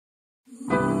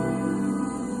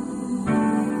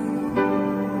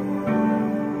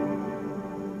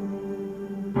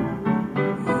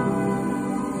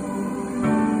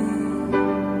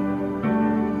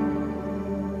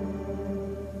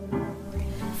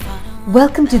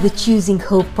Welcome to the Choosing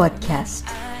Hope podcast.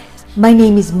 My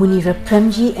name is Munira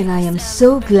Premji and I am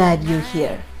so glad you're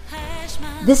here.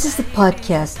 This is the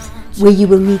podcast where you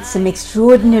will meet some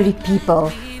extraordinary people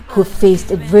who have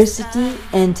faced adversity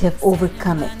and have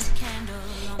overcome it.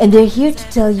 And they're here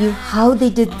to tell you how they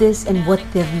did this and what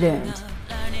they've learned.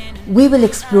 We will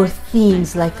explore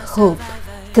themes like hope,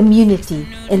 community,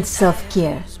 and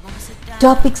self-care.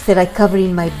 Topics that I cover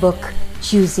in my book,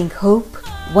 Choosing Hope,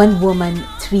 One Woman,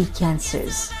 3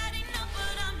 Cancers.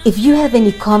 If you have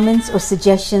any comments or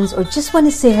suggestions or just want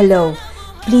to say hello,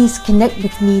 please connect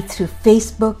with me through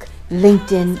Facebook,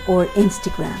 LinkedIn, or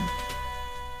Instagram.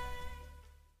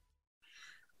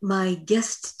 My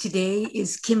guest today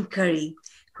is Kim Curry,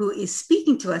 who is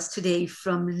speaking to us today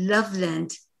from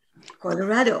Loveland,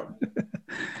 Colorado.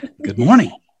 Good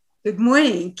morning. Good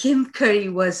morning. Kim Curry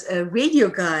was a radio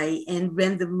guy and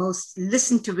ran the most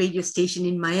listened to radio station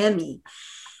in Miami.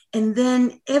 And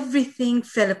then everything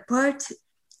fell apart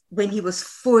when he was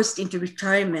forced into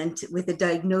retirement with a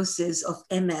diagnosis of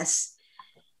MS.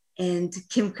 And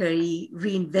Kim Curry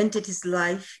reinvented his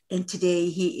life. And today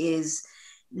he is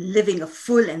living a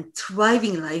full and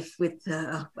thriving life with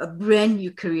a brand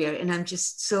new career. And I'm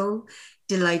just so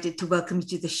delighted to welcome you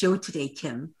to the show today,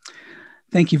 Kim.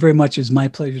 Thank you very much. It's my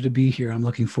pleasure to be here. I'm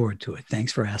looking forward to it.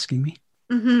 Thanks for asking me.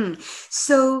 Mm-hmm.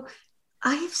 So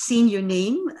I have seen your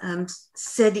name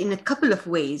said in a couple of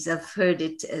ways. I've heard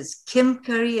it as Kim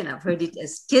Curry and I've heard it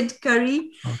as Kid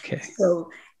Curry. Okay. So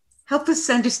help us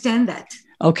understand that.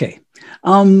 Okay.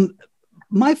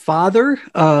 My father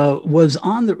was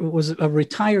a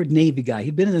retired Navy guy.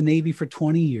 He'd been in the Navy for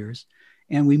 20 years.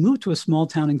 And we moved to a small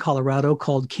town in Colorado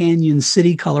called Canyon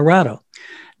City, Colorado.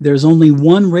 There's only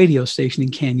one radio station in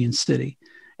Canyon City.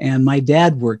 And my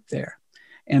dad worked there.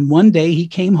 And one day he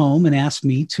came home and asked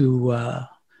me to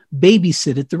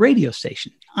babysit at the radio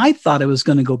station. I thought I was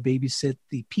going to go babysit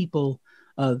the people,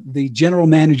 the general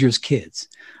manager's kids.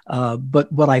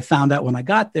 But what I found out when I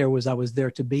got there was I was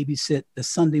there to babysit the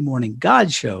Sunday morning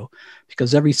God show,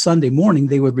 because every Sunday morning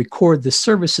they would record the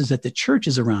services at the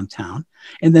churches around town,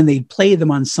 and then they'd play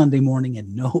them on Sunday morning,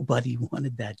 and nobody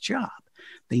wanted that job.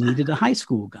 They needed a high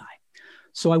school guy.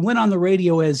 So I went on the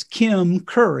radio as Kim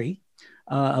Curry,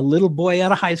 a little boy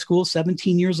out of high school,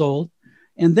 17 years old.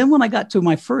 And then when I got to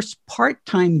my first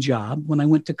part-time job, when I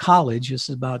went to college, this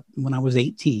is about when I was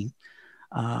 18,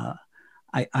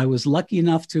 I was lucky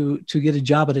enough to get a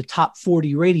job at a top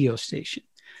 40 radio station.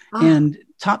 Oh. And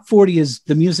top 40 is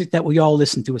the music that we all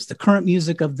listen to. It's the current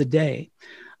music of the day.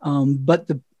 But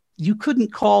you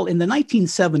couldn't call, in the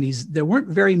 1970s, there weren't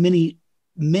very many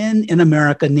men in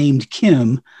America named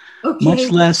Kim, okay,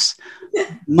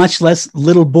 much less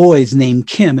little boys named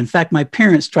Kim. In fact, my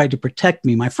parents tried to protect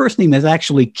me. My first name is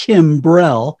actually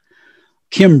Kimbrell,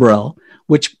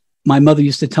 which my mother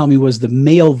used to tell me was the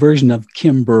male version of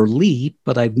Kimberly,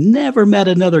 but I've never met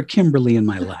another Kimberly in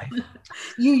my life.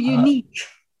 You're unique.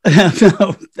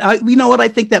 No, you know what? I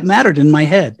think that mattered in my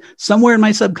head. Somewhere in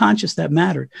my subconscious that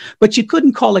mattered. But you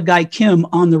couldn't call a guy Kim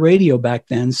on the radio back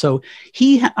then. So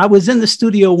I was in the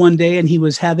studio one day and he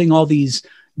was having all these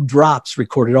drops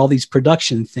recorded, all these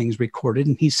production things recorded.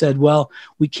 And he said, well,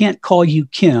 we can't call you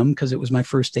Kim, because it was my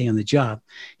first day on the job.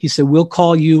 He said, we'll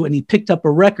call you. And he picked up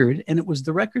a record, and it was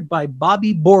the record by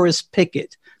Bobby Boris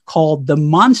Pickett called The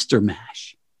Monster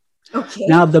Mash. Okay.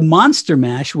 Now, The Monster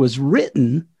Mash was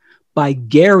written by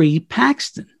Gary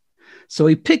Paxton. So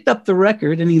he picked up the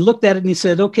record and he looked at it and he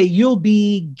said, okay, you'll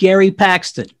be Gary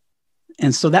Paxton.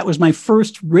 And so that was my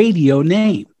first radio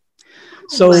name.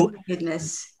 So, oh my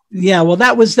goodness. Yeah, well,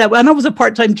 that was that. And I was a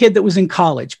part-time kid that was in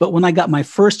college. But when I got my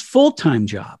first full-time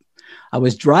job, I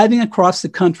was driving across the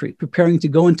country, preparing to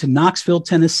go into Knoxville,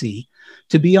 Tennessee,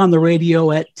 to be on the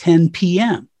radio at 10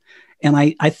 p.m. And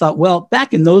I thought, well,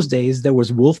 back in those days, there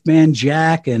was Wolfman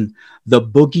Jack and the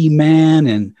Boogeyman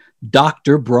and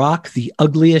Dr. Brock, the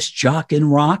ugliest jock in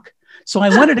rock. So I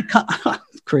wanted to come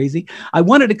crazy. I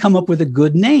wanted to come up with a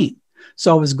good name.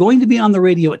 So I was going to be on the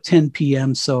radio at 10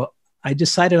 p.m. So I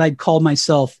decided I'd call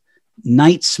myself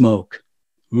Night Smoke.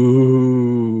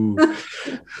 Ooh.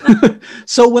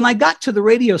 So when I got to the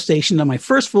radio station on my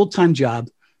first full-time job,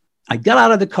 I got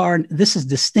out of the car, and this is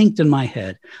distinct in my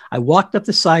head. I walked up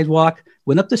the sidewalk,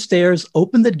 went up the stairs,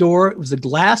 opened the door. It was a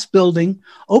glass building.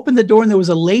 Opened the door, and there was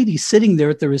a lady sitting there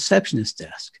at the receptionist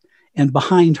desk. And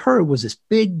behind her was this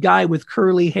big guy with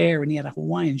curly hair, and he had a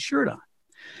Hawaiian shirt on.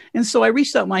 And so I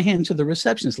reached out my hand to the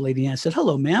receptionist lady, and I said,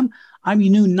 hello, ma'am. I'm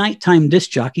your new nighttime disc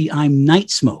jockey. I'm Night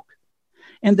Smoke.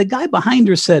 And the guy behind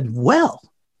her said, well,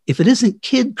 if it isn't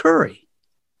Kid Curry.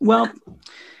 Well,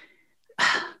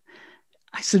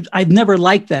 I said, I'd never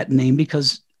liked that name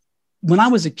because when I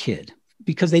was a kid,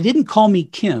 because they didn't call me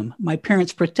Kim. My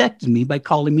parents protected me by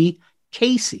calling me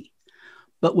Casey.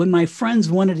 But when my friends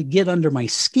wanted to get under my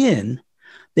skin,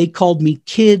 they called me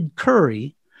Kid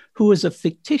Curry, who was a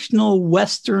fictional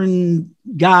Western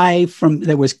guy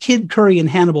there was Kid Curry and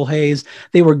Hannibal Hayes.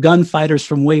 They were gunfighters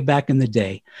from way back in the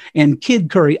day. And Kid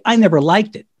Curry, I never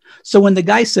liked it. So when the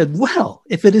guy said, well,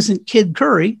 if it isn't Kid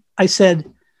Curry, I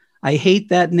said, I hate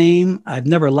that name. I've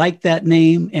never liked that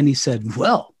name. And he said,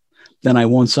 well, then I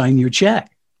won't sign your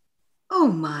check. Oh,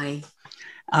 my.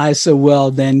 I said, well,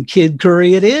 then Kid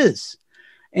Curry it is.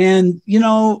 And,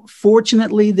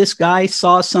 fortunately, this guy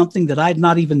saw something that I'd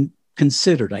not even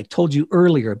considered. I told you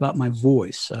earlier about my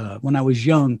voice. When I was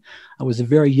young, I was a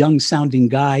very young sounding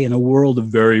guy in a world of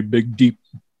very big, deep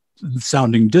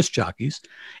sounding disc jockeys.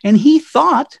 And he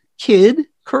thought Kid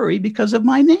Curry because of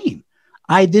my name.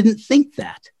 I didn't think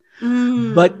that.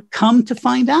 But come to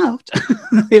find out,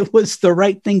 it was the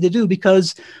right thing to do,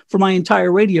 because for my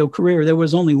entire radio career, there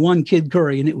was only one Kid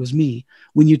Curry, and it was me.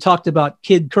 When you talked about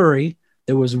Kid Curry,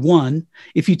 there was one.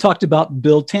 If you talked about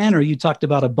Bill Tanner, you talked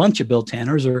about a bunch of Bill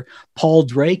Tanners, or Paul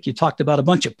Drake, you talked about a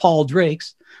bunch of Paul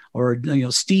Drakes, or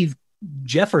Steve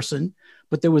Jefferson,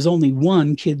 but there was only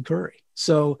one Kid Curry.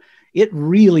 So it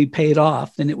really paid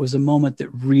off, and it was a moment that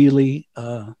really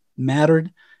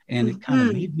mattered, and it kind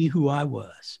of made me who I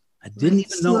was. I didn't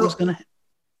even know it was going to.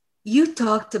 You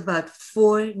talked about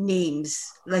 4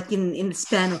 names, like in the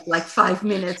span of like 5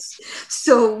 minutes.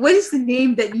 So what is the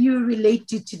name that you relate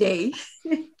to today?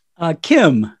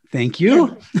 Kim. Thank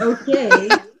you. Okay.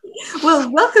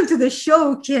 Well, welcome to the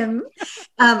show, Kim.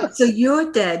 So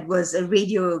your dad was a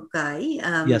radio guy.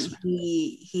 Yes, ma'am.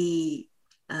 He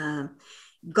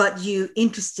got you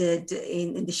interested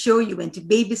in the show. You went to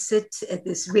babysit at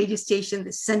this radio station,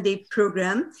 the Sunday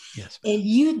program. Yes. And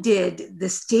you did the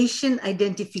station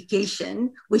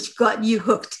identification, which got you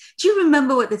hooked. Do you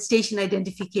remember what the station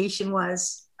identification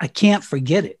was? I can't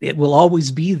forget it. It will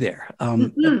always be there.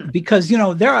 Because,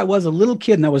 there I was, a little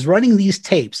kid, and I was running these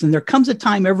tapes, and there comes a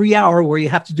time every hour where you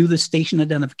have to do the station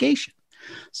identification.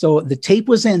 So the tape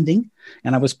was ending,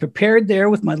 and I was prepared there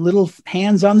with my little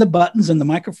hands on the buttons and the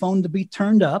microphone to be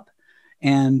turned up.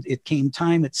 And it came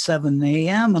time at 7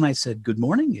 a.m. And I said, good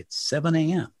morning, it's 7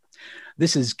 a.m.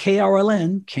 This is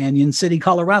KRLN, Canyon City,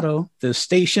 Colorado, the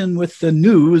station with the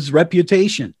news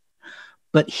reputation.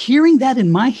 But hearing that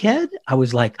in my head, I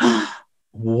was like,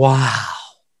 wow.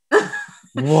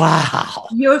 Wow.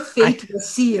 Your fate was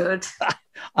sealed.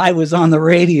 I was on the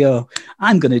radio.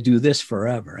 I'm going to do this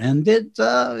forever. And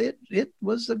it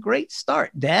was a great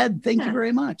start. Dad, thank you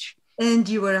very much. And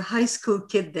you were a high school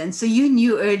kid then. So you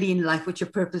knew early in life what your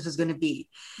purpose was going to be.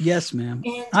 Yes, ma'am.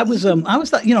 I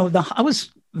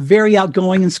was very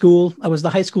outgoing in school. I was the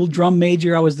high school drum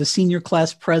major. I was the senior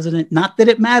class president. Not that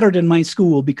it mattered in my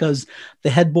school, because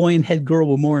the head boy and head girl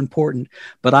were more important,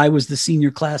 but I was the senior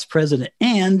class president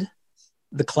and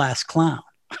the class clown.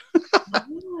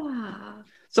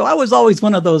 So I was always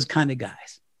one of those kind of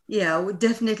guys. Yeah,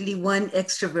 definitely one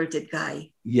extroverted guy.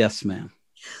 Yes, ma'am.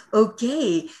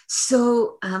 Okay,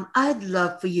 so I'd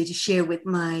love for you to share with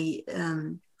my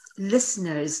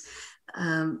listeners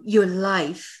your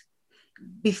life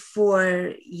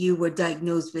before you were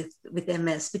diagnosed with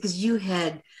MS, because you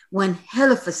had one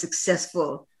hell of a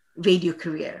successful radio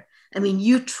career. I mean,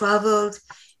 you traveled,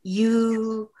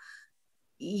 you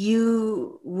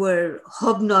were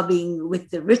hobnobbing with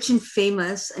the rich and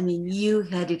famous. I mean, you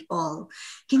had it all.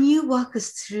 Can you walk us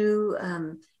through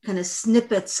kind of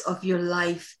snippets of your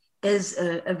life as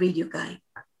a radio guy?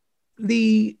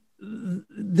 In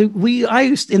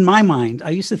my mind,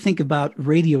 I used to think about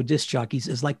radio disc jockeys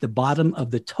as like the bottom of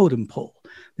the totem pole.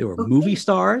 There were movie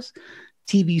stars,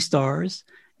 TV stars,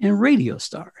 and radio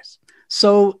stars.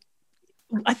 So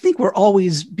I think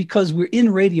because we're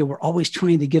in radio, we're always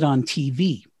trying to get on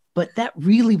TV. But that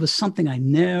really was something I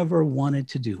never wanted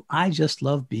to do. I just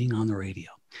love being on the radio.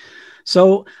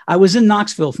 So I was in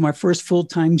Knoxville for my first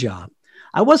full-time job.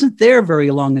 I wasn't there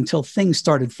very long until things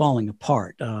started falling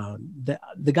apart.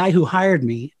 The guy who hired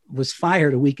me was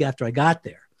fired a week after I got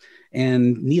there.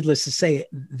 And needless to say,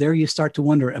 there you start to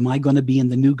wonder, am I going to be in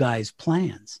the new guy's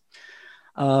plans?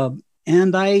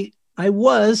 And I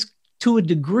was, to a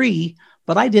degree,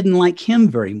 but I didn't like him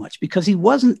very much because he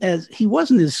wasn't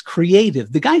as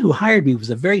creative. The guy who hired me was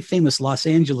a very famous Los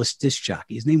Angeles disc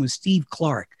jockey. His name was Steve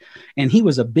Clark, and he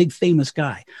was a big famous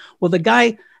guy. Well, the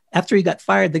guy, after he got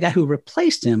fired, the guy who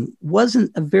replaced him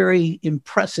wasn't a very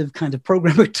impressive kind of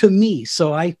programmer to me.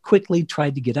 So I quickly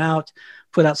tried to get out,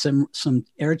 put out some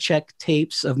air check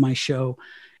tapes of my show.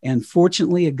 And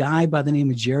fortunately, a guy by the name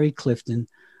of Jerry Clifton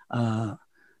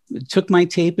took my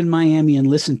tape in Miami and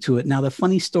listened to it. Now, the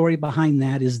funny story behind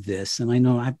that is this, and I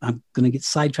know I'm going to get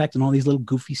sidetracked in all these little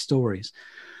goofy stories,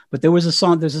 but there's a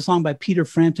song by Peter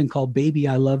Frampton called Baby,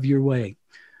 I Love Your Way.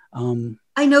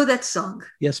 I know that song.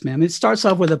 Yes, ma'am. It starts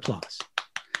off with applause.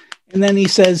 And then he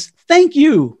says, thank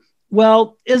you.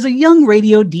 Well, as a young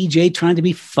radio DJ trying to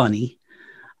be funny,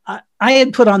 I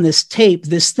had put on this tape,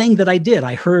 this thing that I did.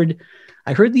 I heard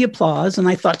the applause and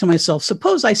I thought to myself,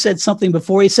 suppose I said something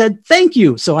before he said, thank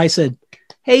you. So I said,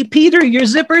 hey, Peter, your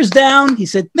zipper's down. He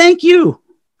said, thank you.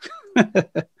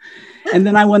 And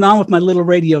then I went on with my little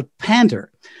radio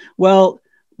pander. Well,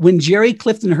 when Jerry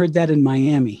Clifton heard that in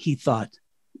Miami, he thought,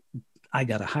 I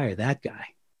got to hire that guy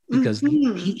because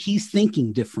he's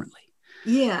thinking differently.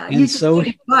 Yeah. And so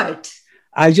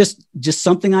I just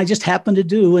something I just happened to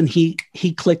do, and he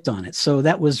clicked on it. So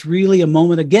that was really a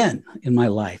moment again in my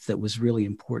life that was really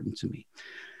important to me.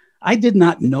 I did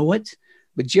not know it,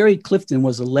 but Jerry Clifton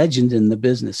was a legend in the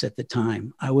business at the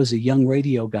time. I was a young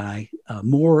radio guy,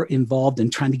 more involved in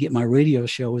trying to get my radio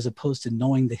show as opposed to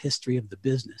knowing the history of the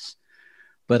business.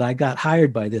 But I got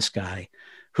hired by this guy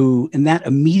and that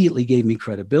immediately gave me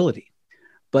credibility.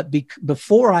 But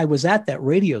before I was at that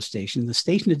radio station, the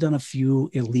station had done a few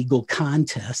illegal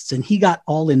contests, and he got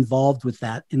all involved with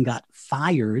that and got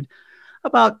fired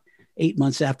about 8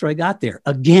 months after I got there.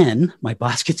 Again, my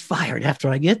boss gets fired after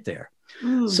I get there.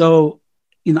 So,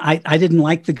 I didn't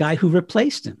like the guy who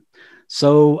replaced him.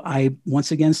 So I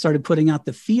once again started putting out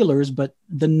the feelers, but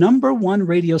the number one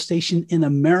radio station in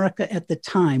America at the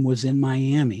time was in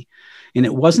Miami. And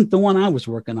it wasn't the one I was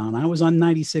working on. I was on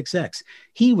 96X.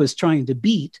 He was trying to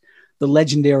beat the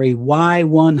legendary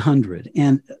Y100.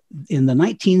 And in the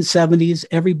 1970s,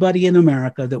 everybody in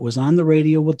America that was on the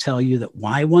radio will tell you that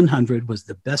Y100 was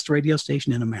the best radio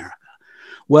station in America.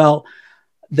 Well,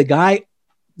 the guy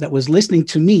that was listening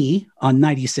to me on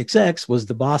 96X was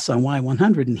the boss on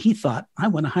Y100. And he thought, I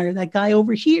want to hire that guy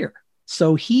over here.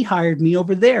 So he hired me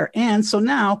over there. And so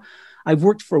now I've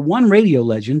worked for one radio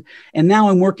legend, and now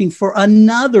I'm working for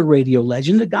another radio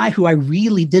legend, a guy who I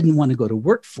really didn't want to go to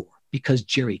work for because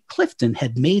Jerry Clifton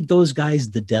had made those guys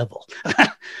the devil.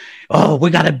 Oh, we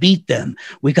got to beat them.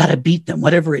 We got to beat them,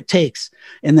 whatever it takes.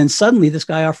 And then suddenly this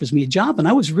guy offers me a job, and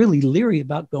I was really leery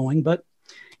about going, but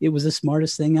it was the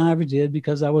smartest thing I ever did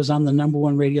because I was on the number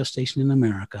one radio station in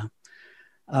America.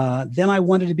 Then I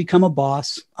wanted to become a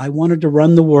boss. I wanted to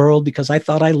run the world because I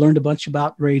thought I learned a bunch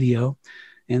about radio.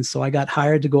 And so I got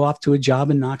hired to go off to a job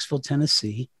in Knoxville,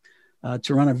 Tennessee,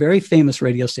 to run a very famous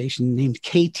radio station named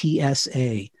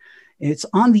KTSA. It's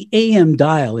on the AM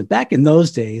dial. And back in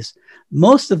those days,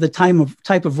 most of the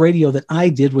type of radio that I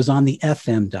did was on the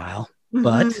FM dial,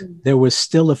 but there was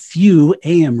still a few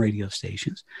AM radio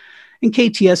stations. And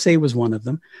KTSA was one of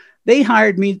them. They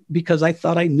hired me because I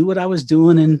thought I knew what I was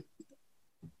doing. And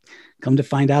come to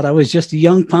find out, I was just a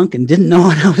young punk and didn't know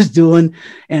what I was doing.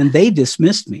 And they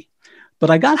dismissed me. But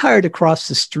I got hired across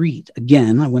the street.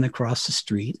 Again, I went across the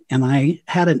street, and I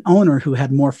had an owner who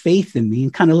had more faith in me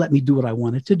and kind of let me do what I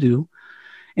wanted to do.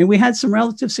 And we had some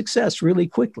relative success really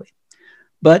quickly.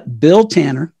 But Bill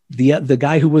Tanner, the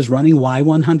guy who was running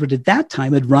Y100 at that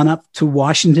time, had run up to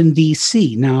Washington,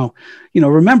 D.C. Now,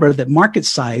 remember that market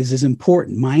size is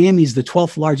important. Miami is the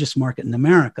 12th largest market in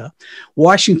America.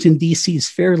 Washington, D.C. is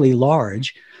fairly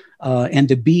large. And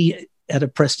to be at a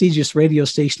prestigious radio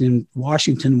station in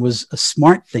Washington was a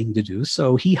smart thing to do.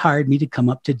 So he hired me to come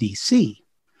up to DC.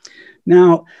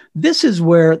 Now, this is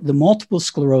where the multiple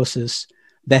sclerosis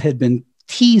that had been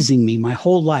teasing me my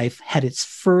whole life had its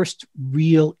first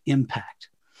real impact.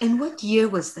 And what year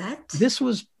was that? This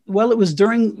was, it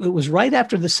was right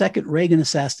after the second Reagan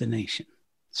assassination.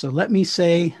 So let me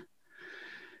say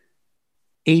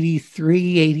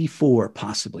 83, 84,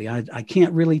 possibly. I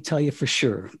can't really tell you for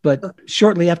sure, but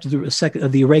shortly after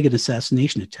the Reagan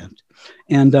assassination attempt.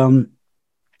 And,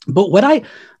 but what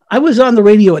I was on the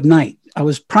radio at night. I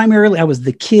was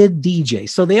the kid DJ.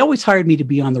 So they always hired me to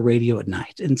be on the radio at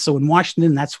night. And so in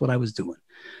Washington, that's what I was doing.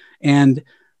 And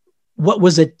what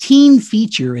was a teen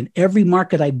feature in every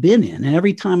market I'd been in, and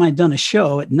every time I'd done a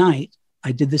show at night,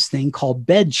 I did this thing called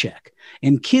bed check.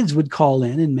 And kids would call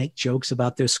in and make jokes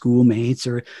about their schoolmates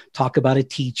or talk about a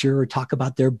teacher or talk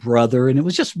about their brother. And it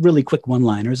was just really quick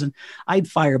one-liners. And I'd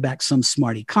fire back some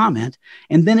smarty comment.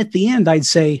 And then at the end, I'd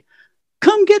say,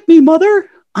 "Come get me, mother.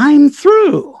 I'm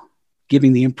through."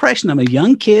 Giving the impression I'm a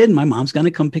young kid and my mom's going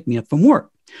to come pick me up from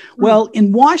work. Well,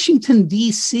 in Washington,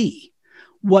 D.C.,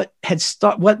 what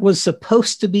was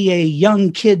supposed to be a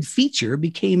young kid feature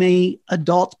became a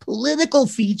adult political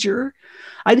feature.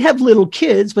 I'd have little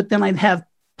kids, but then I'd have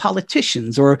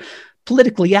politicians or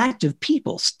politically active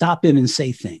people stop in and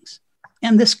say things.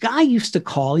 And this guy used to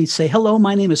call. He'd say, hello,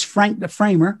 my name is Frank the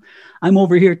Framer. I'm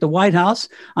over here at the White House.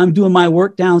 I'm doing my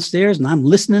work downstairs and I'm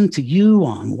listening to you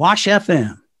on Wash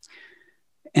FM.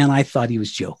 And I thought he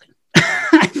was joking.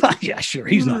 I thought, yeah, sure.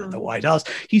 He's not at the White House.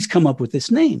 He's come up with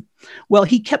this name. Well,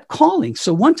 he kept calling.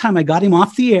 So one time I got him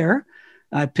off the air.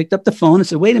 I picked up the phone and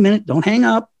said, wait a minute, don't hang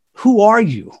up. Who are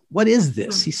you? What is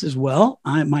this? He says, well,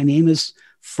 my name is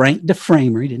Frank the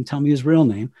Framer. He didn't tell me his real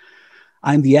name.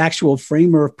 I'm the actual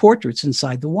framer of portraits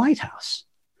inside the White House.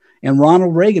 And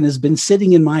Ronald Reagan has been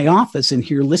sitting in my office in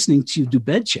here listening to you do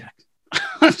bed check.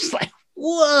 I was like,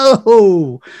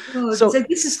 whoa. Oh, so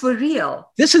this is for real.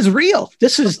 This is real.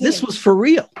 This was for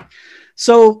real.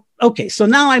 So, okay. So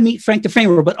now I meet Frank the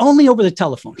Framer, but only over the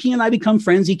telephone. He and I become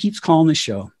friends. He keeps calling the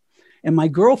show. And my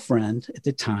girlfriend at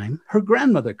the time, her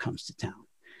grandmother comes to town.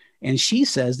 And she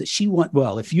says that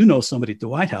if you know somebody at the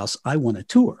White House, I want a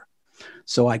tour.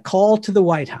 So I call to the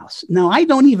White House. Now, I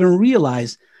don't even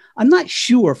realize, I'm not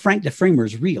sure Frank the Framer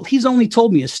is real. He's only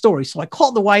told me a story. So I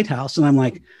called the White House and I'm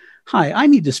like, hi, I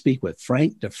need to speak with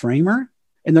Frank the Framer.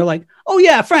 And they're like, oh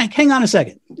yeah, Frank, hang on a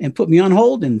second, and put me on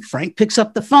hold. And Frank picks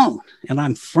up the phone and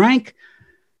I'm Frank.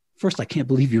 First, I can't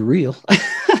believe you're real.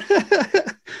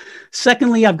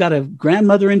 Secondly, I've got a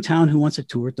grandmother in town who wants a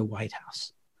tour at the White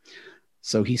House.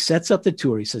 So he sets up the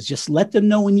tour. He says, just let them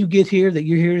know when you get here that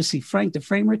you're here to see Frank the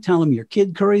Framer. Tell them you're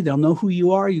Kid Curry. They'll know who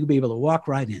you are. You'll be able to walk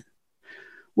right in.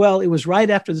 Well, it was right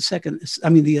after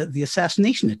the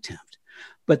assassination attempt,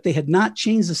 but they had not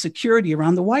changed the security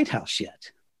around the White House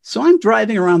yet. So I'm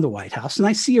driving around the White House and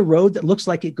I see a road that looks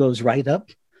like it goes right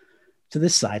up to the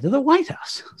side of the White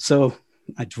House. So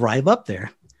I drive up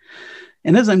there.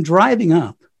 And as I'm driving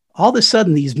up, all of a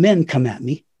sudden these men come at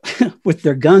me with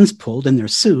their guns pulled in their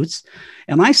suits.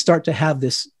 And I start to have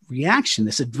this reaction,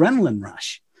 this adrenaline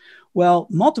rush. Well,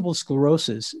 multiple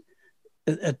sclerosis,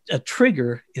 a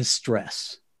trigger is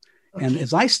stress. Okay. And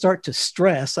as I start to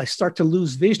stress, I start to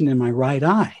lose vision in my right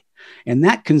eye. And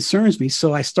that concerns me.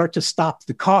 So I start to stop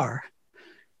the car.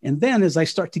 And then as I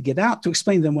start to get out to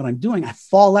explain to them what I'm doing, I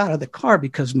fall out of the car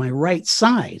because my right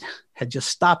side had just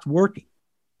stopped working.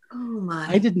 Oh my.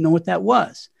 I didn't know what that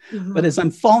was. Mm-hmm. But as I'm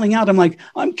falling out, I'm like,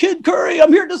 I'm Kid Curry.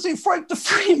 I'm here to see Frank the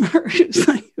Framer. It's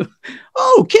like,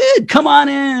 oh, kid, come on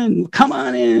in. Come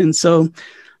on in. So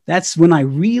that's when I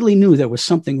really knew there was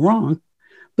something wrong.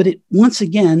 But once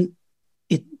again,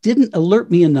 it didn't alert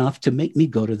me enough to make me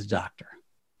go to the doctor.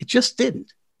 It just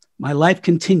didn't. My life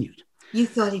continued. You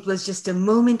thought it was just a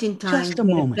moment in time. Just a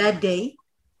moment. A bad day.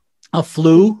 A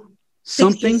flu.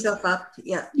 Something, yourself up.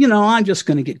 Yeah. I'm just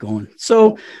going to get going.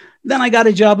 So then I got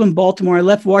a job in Baltimore. I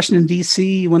left Washington,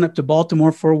 D.C., went up to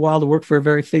Baltimore for a while to work for a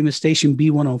very famous station,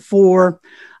 B104,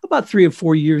 about 3 or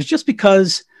 4 years, just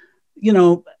because,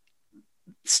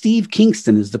 Steve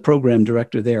Kingston is the program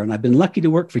director there. And I've been lucky to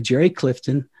work for Jerry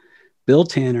Clifton, Bill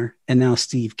Tanner, and now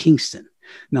Steve Kingston.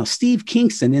 Now, Steve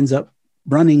Kingston ends up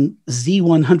running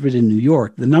Z100 in New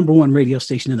York, the #1 radio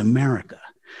station in America.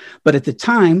 But at the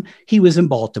time, he was in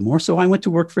Baltimore. So I went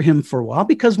to work for him for a while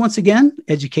because, once again,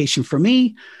 education for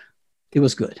me, it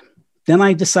was good. Then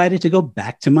I decided to go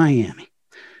back to Miami.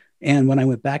 And when I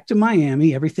went back to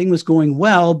Miami, everything was going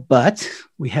well, but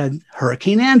we had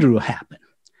Hurricane Andrew happen.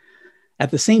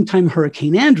 At the same time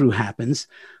Hurricane Andrew happens,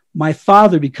 my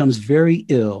father becomes very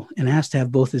ill and has to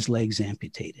have both his legs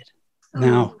amputated.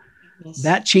 Now,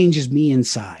 that changes me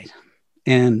inside.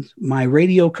 And my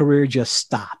radio career just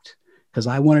stopped, because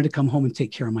I wanted to come home and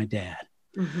take care of my dad.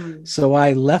 Mm-hmm. So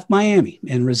I left Miami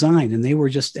and resigned, and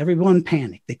everyone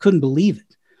panicked. They couldn't believe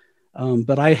it.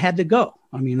 But I had to go.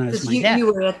 I mean, as my dad.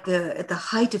 You were at the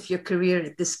height of your career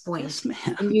at this point. Yes,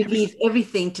 ma'am. And you leave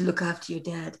everything to look after your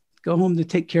dad. Go home to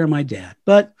take care of my dad.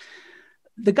 But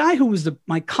the guy who was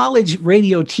my college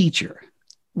radio teacher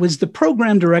was the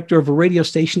program director of a radio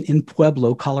station in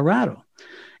Pueblo, Colorado.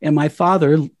 And my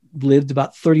father lived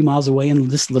about 30 miles away in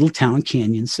this little town,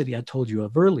 Canyon City, I told you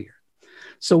of earlier.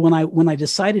 So when I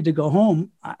decided to go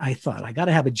home, I thought, I got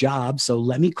to have a job. So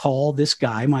let me call this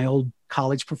guy, my old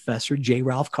college professor, J.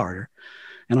 Ralph Carter,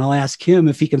 and I'll ask him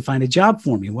if he can find a job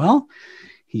for me. Well,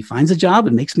 he finds a job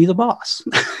and makes me the boss.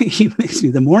 He makes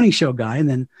me the morning show guy and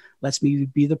then lets me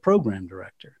be the program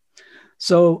director.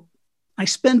 So I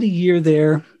spend a year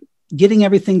there getting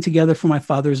everything together for my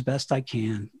father as best I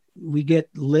can. We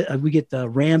get the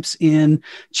ramps in,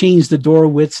 change the door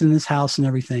widths in this house and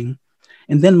everything.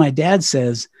 And then my dad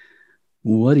says,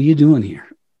 "What are you doing here?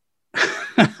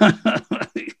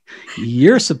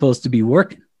 You're supposed to be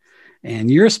working,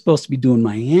 and you're supposed to be doing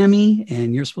Miami,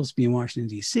 and you're supposed to be in Washington,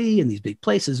 D.C. and these big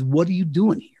places. What are you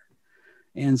doing here?"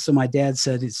 And so my dad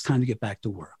said, "It's time to get back to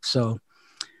work." So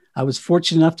I was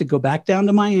fortunate enough to go back down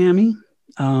to Miami.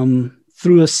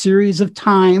 through a series of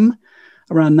time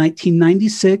around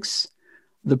 1996.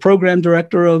 The program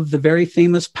director of the very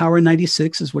famous Power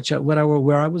 96 is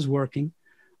where I was working.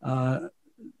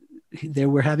 They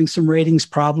were having some ratings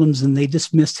problems and they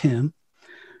dismissed him.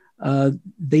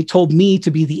 They told me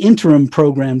to be the interim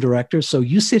program director. So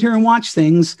you sit here and watch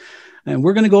things, and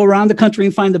we're going to go around the country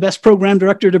and find the best program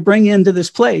director to bring into this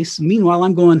place. Meanwhile,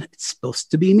 I'm going, it's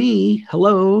supposed to be me.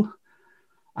 Hello.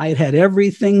 I had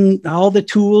everything, all the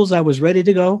tools. I was ready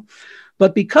to go.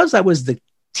 But because I was the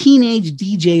teenage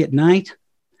DJ at night,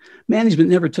 management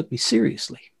never took me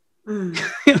seriously.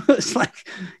 It was like,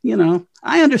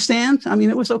 I understand. I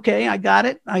mean, it was okay. I got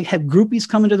it. I had groupies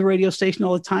coming to the radio station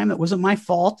all the time. That wasn't my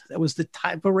fault. That was the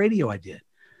type of radio I did.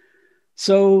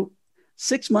 So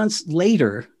 6 months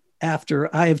later,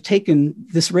 after I have taken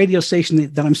this radio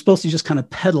station that I'm supposed to just kind of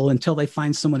peddle until they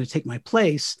find someone to take my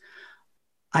place,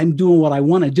 I'm doing what I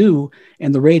want to do,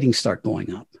 and the ratings start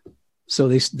going up. So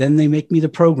then they make me the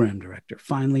program director,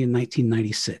 finally in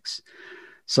 1996.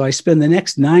 So I spend the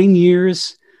next 9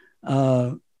 years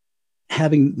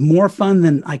having more fun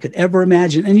than I could ever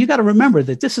imagine. And you got to remember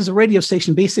that this is a radio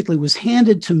station basically was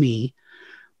handed to me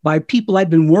by people I'd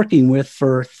been working with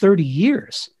for 30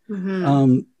 years.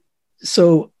 Mm-hmm.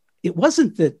 So it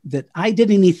wasn't that I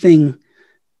did anything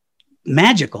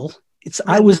magical.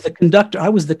 I was the conductor. I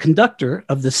was the conductor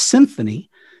of the symphony,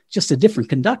 just a different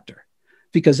conductor,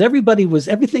 because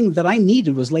everything that I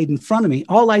needed was laid in front of me.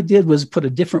 All I did was put a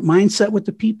different mindset with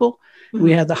the people. Mm-hmm.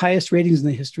 We had the highest ratings in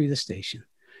the history of the station,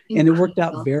 and it worked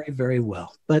out very, very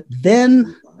well. But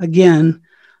then again,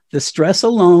 the stress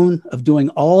alone of doing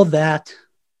all that,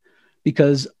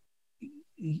 because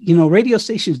radio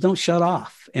stations don't shut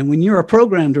off. And when you're a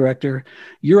program director,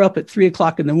 you're up at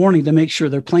 3:00 in the morning to make sure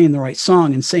they're playing the right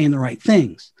song and saying the right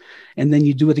things. And then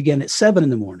you do it again at 7 in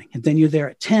the morning. And then you're there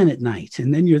at 10 at night.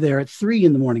 And then you're there at 3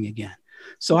 in the morning again.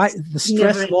 So the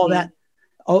stress of all that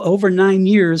over 9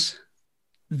 years,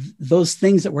 those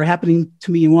things that were happening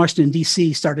to me in Washington,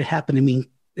 D.C. started happening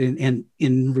to me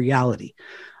in reality.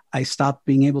 I stopped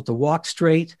being able to walk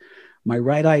straight. My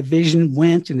right eye vision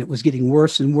went, and it was getting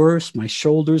worse and worse. My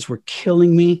shoulders were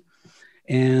killing me.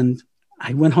 And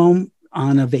I went home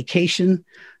on a vacation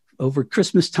over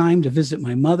Christmas time to visit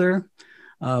my mother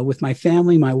with my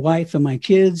family, my wife and my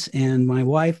kids. And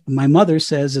my mother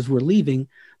says, as we're leaving,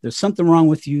 there's something wrong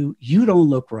with you. You don't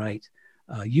look right.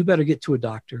 You better get to a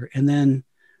doctor. And then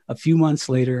a few months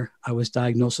later, I was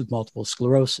diagnosed with multiple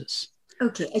sclerosis.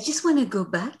 Okay, I just want to go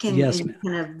back and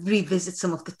kind of revisit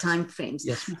some of the time frames.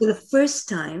 Yes, ma'am. So the first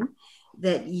time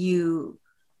that you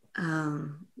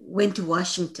went to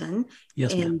Washington,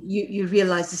 yes, and you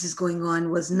realized this is going on,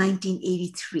 was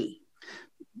 1983.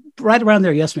 Right around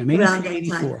there, yes, ma'am.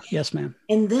 1984, yes, ma'am.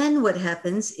 And then what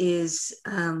happens is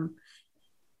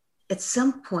at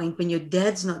some point when your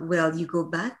dad's not well, you go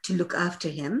back to look after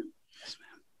him. Yes,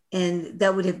 ma'am. And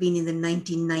that would have been in the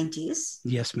 1990s.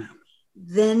 Yes, ma'am.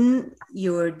 Then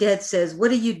your dad says,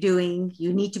 what are you doing?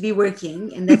 You need to be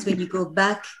working. And that's when you go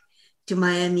back to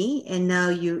Miami. And now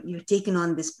you're taking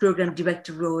on this program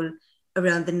director role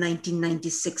around the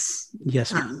 1996 yes,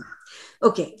 time. Ma'am.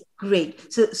 Okay,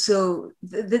 great. So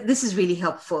this is really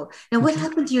helpful. Now, what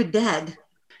happened to your dad?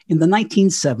 In the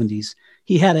 1970s,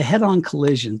 he had a head-on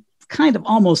collision, kind of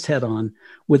almost head-on,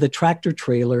 with a tractor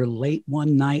trailer late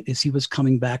one night as he was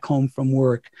coming back home from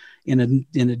work in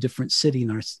a different city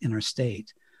in our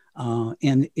state.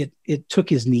 And it took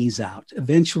his knees out.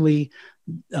 Eventually,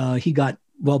 he got,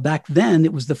 well, back then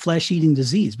it was the flesh-eating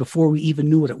disease before we even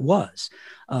knew what it was.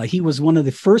 He was one of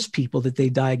the first people that they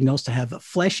diagnosed to have a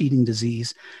flesh-eating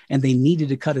disease, and they needed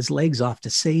to cut his legs off to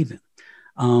save him.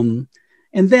 And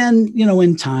then,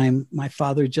 in time, my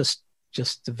father just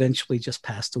eventually just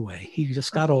passed away. He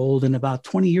just got old, and about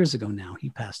 20 years ago now, he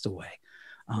passed away.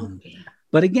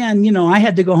 But again, I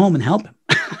had to go home and help him.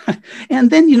 And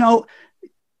then,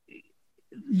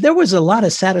 there was a lot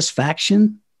of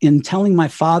satisfaction in telling my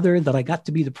father that I got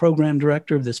to be the program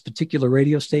director of this particular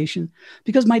radio station,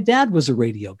 because my dad was a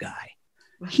radio guy.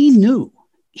 Right. He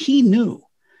knew.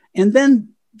 And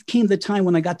then came the time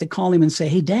when I got to call him and say,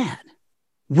 hey, Dad,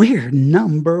 we're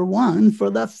number one for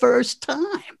the first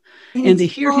time. And to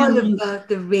hear him about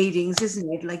the ratings,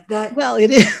 isn't it? Like that. Well, it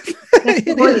is.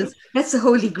 That's the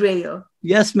holy grail.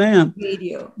 Yes, ma'am.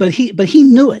 Radio. But he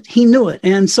knew it. He knew it.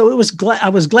 And so I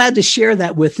was glad to share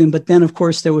that with him. But then, of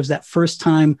course, there was that first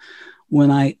time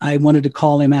when I wanted to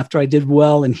call him after I did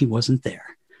well, and he wasn't there.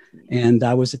 And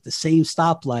I was at the same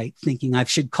stoplight thinking I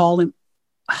should call him.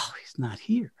 Oh, he's not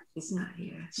here. He's not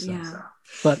here. Yeah.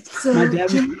 But my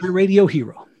dad was my radio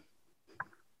hero.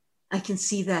 I can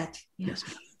see that. Yeah. Yes,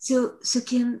 ma'am. So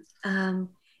Kim,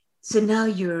 So now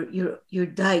you're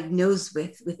diagnosed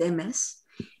with MS.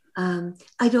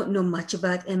 I don't know much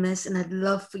about MS, and I'd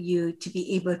love for you to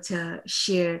be able to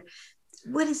share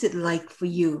what is it like for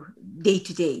you day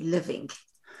to day living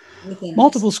with MS.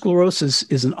 Multiple sclerosis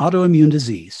is an autoimmune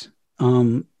disease.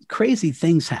 Crazy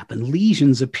things happen.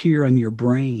 Lesions appear on your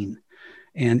brain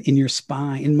and in your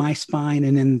spine, in my spine,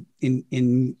 and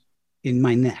in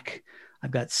my neck.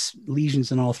 I've got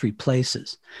lesions in all three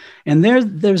places, and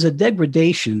there's a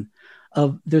degradation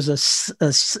of there's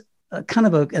a kind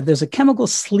of there's a chemical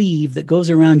sleeve that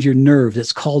goes around your nerve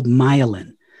that's called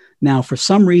myelin. Now, for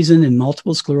some reason, in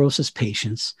multiple sclerosis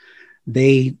patients,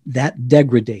 that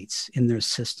degrades in their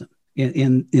system.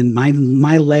 In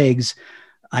my legs,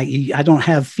 I don't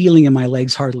have feeling in my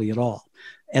legs hardly at all.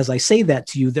 As I say that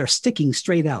to you, they're sticking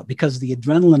straight out because the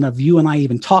adrenaline of you and I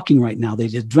even talking right now, the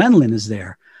adrenaline is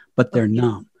there, but they're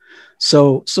numb.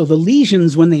 So the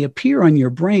lesions, when they appear on your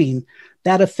brain,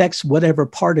 that affects whatever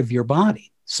part of your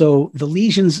body. So the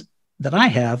lesions that I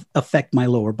have affect my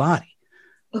lower body.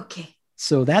 Okay.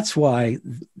 So that's why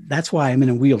I'm in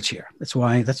a wheelchair. That's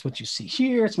what you see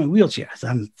here. It's my wheelchair.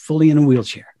 I'm fully in a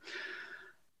wheelchair.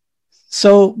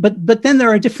 So, but then there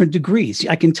are different degrees.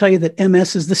 I can tell you that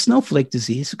MS is the snowflake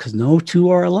disease because no two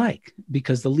are alike,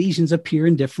 because the lesions appear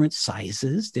in different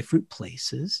sizes, different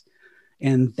places.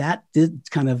 And that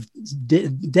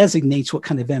designates what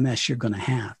kind of MS you're going to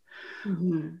have.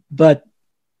 Mm-hmm. But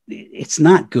it's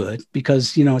not good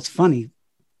because, it's funny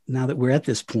now that we're at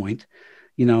this point,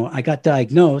 I got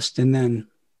diagnosed and then,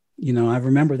 I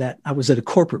remember that I was at a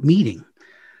corporate meeting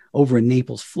over in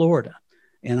Naples, Florida.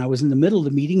 And I was in the middle of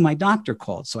the meeting. My doctor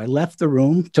called. So I left the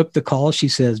room, took the call. She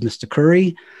says, Mr.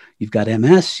 Curry, you've got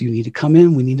MS. You need to come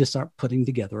in. We need to start putting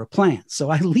together a plan. So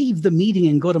I leave the meeting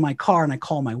and go to my car and I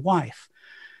call my wife.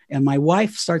 And my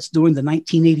wife starts doing the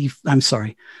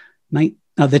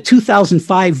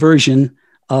 2005 version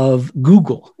of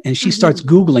Google. And she starts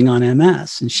Googling on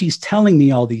MS. And she's telling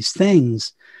me all these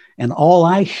things. And all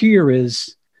I hear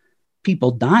is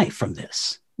people die from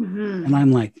this. Mm-hmm. And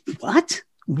I'm like, what?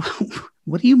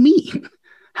 What do you mean?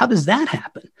 How does that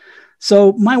happen?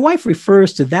 So my wife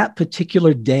refers to that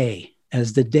particular day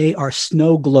as the day our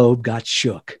snow globe got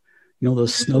shook.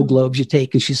 Those snow globes you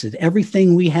take. And she said,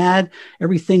 everything we had,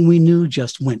 everything we knew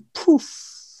just went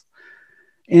poof.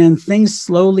 And things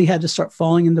slowly had to start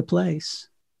falling into place,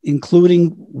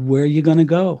 including where you're going to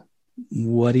go.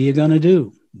 What are you going to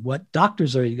do? What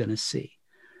doctors are you going to see?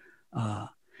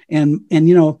 And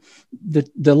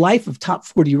the life of Top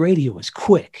 40 Radio was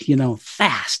quick,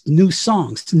 fast, new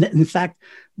songs. In fact,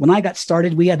 when I got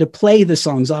started, we had to play the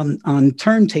songs on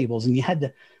turntables, and you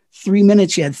had 3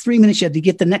 minutes. You had 3 minutes. You had to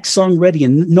get the next song ready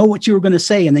and know what you were going to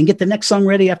say, and then get the next song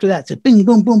ready after that. So bing,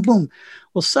 boom, boom, boom.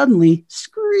 Well, suddenly,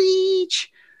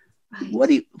 screech. Right. What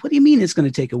do you mean it's going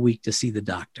to take a week to see the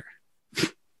doctor?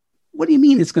 What do you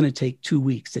mean it's going to take 2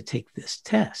 weeks to take this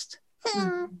test?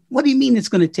 What do you mean it's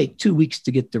going to take 2 weeks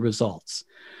to get the results?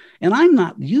 And I'm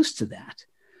not used to that.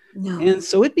 No. And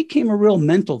so it became a real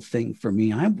mental thing for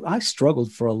me. I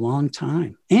struggled for a long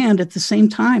time. And at the same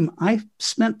time, I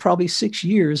spent probably 6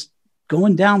 years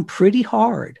going down pretty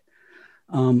hard.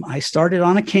 I started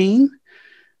on a cane,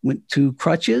 went to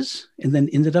crutches, and then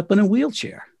ended up in a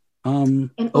wheelchair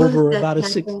over about a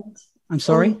six. I'm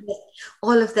sorry?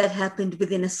 All of that happened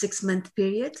within a 6-month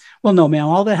period? Well, no, ma'am.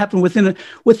 All that happened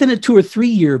within a 2 or 3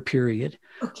 year period.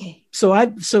 Okay.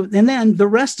 And then the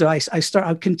rest of I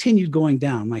continued going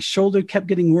down. My shoulder kept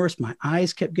getting worse. My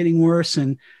eyes kept getting worse.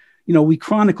 And, we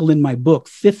chronicle in my book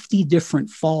 50 different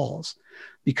falls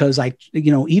because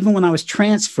even when I was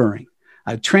transferring,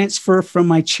 I'd transfer from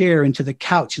my chair into the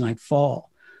couch and I'd fall.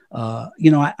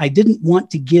 I didn't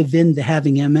want to give in to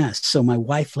having MS. So my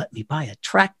wife let me buy a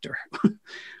tractor.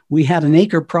 We had an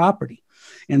acre property.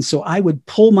 And so I would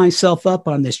pull myself up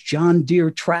on this John Deere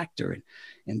tractor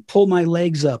and pull my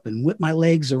legs up and whip my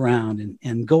legs around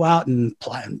and go out and,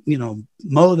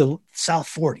 mow the South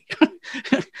 40.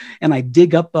 And I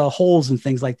dig up holes and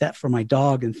things like that for my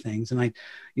dog and things. And I,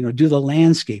 do the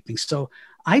landscaping. So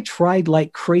I tried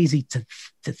like crazy to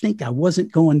think I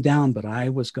wasn't going down, but I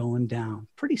was going down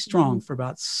pretty strong for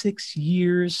about 7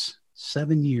 years.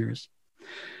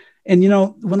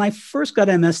 And, when I first got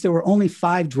MS, there were only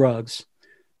 5 drugs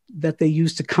that they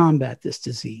used to combat this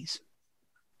disease.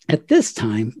 At this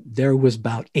time, there was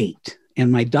about 8.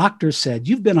 And my doctor said,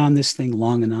 you've been on this thing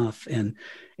long enough and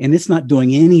it's not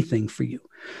doing anything for you.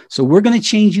 So we're going to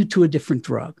change you to a different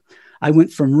drug. I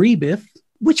went from Rebif,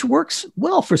 which works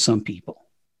well for some people,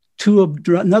 to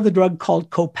another drug called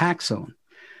Copaxone.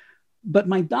 But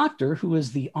my doctor, who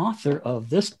is the author of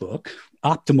this book,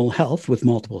 Optimal Health with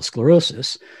Multiple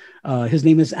Sclerosis, his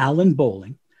name is Alan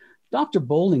Bowling. Dr.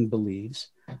 Bowling believes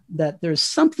that there's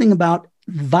something about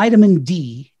vitamin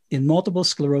D in multiple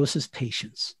sclerosis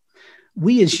patients.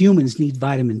 We as humans need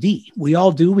vitamin D. We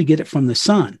all do. We get it from the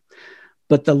sun.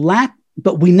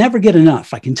 But we never get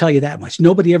enough. I can tell you that much.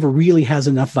 Nobody ever really has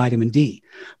enough vitamin D.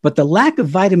 But the lack of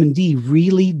vitamin D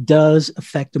really does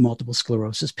affect the multiple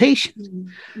sclerosis patient.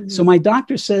 Mm-hmm. So my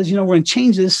doctor says, we're going to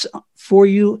change this for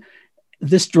you,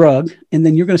 this drug, and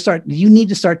then you need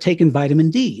to start taking vitamin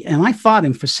D. And I fought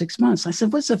him for 6 months. I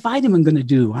said, what's a vitamin going to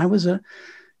do? I was a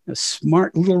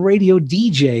smart little radio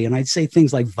DJ, and I'd say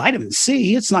things like vitamin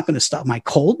C, it's not going to stop my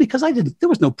cold, because there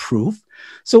was no proof.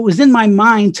 So it was in my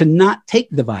mind to not take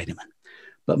the vitamin.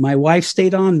 But my wife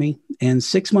stayed on me. And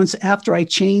 6 months after I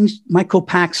changed my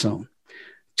Copaxone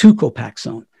to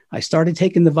Copaxone, I started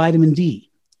taking the vitamin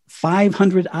D,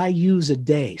 500 IUs a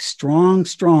day,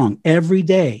 strong, every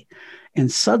day.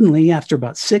 And suddenly, after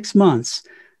about 6 months,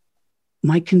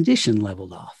 my condition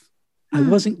leveled off. I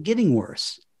wasn't getting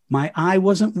worse. My eye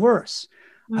wasn't worse.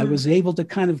 I was able to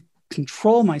kind of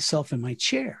control myself in my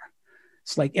chair.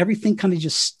 It's like everything kind of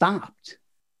just stopped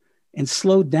and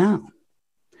slowed down.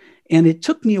 And it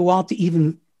took me a while to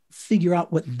even figure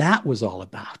out what that was all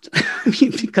about.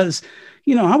 Because,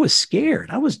 I was scared.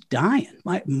 I was dying.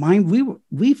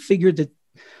 We figured that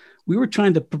we were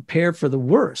trying to prepare for the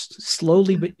worst,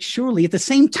 slowly but surely. At the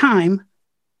same time,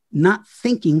 not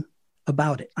thinking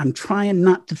about it. I'm trying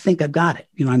not to think I got it.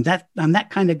 I'm that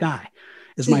kind of guy.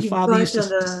 As so my father used to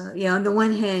say. On the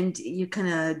one hand, you're kind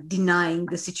of denying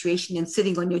the situation and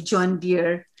sitting on your John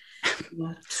Deere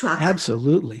truck.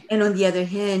 Absolutely. And on the other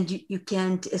hand, you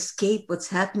can't escape what's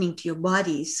happening to your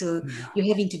body. So you're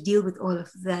having to deal with all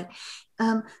of that.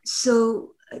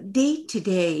 So day to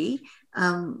day,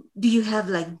 do you have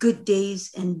like good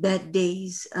days and bad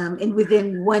days? And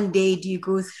within one day, do you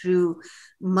go through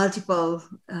multiple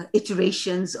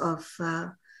iterations of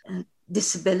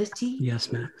disability?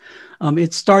 Yes, ma'am.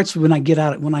 It starts when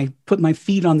I put my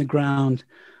feet on the ground,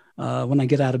 when I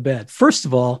get out of bed. First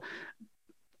of all,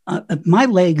 my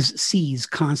legs seize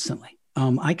constantly.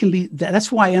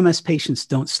 That's why MS patients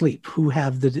don't sleep who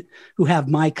have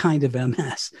my kind of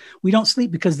MS. We don't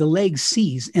sleep because the legs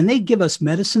seize, and they give us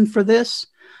medicine for this.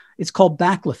 It's called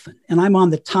baclofen, and I'm on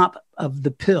the top of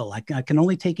the pill. I can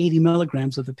only take 80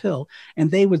 milligrams of the pill,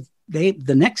 and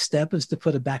the next step is to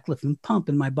put a baclofen pump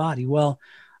in my body. Well,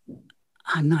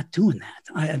 I'm not doing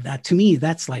that. To me,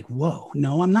 that's like, whoa,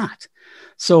 no, I'm not.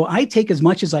 So I take as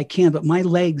much as I can, but my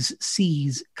legs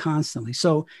seize constantly.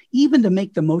 So even to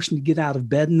make the motion to get out of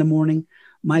bed in the morning,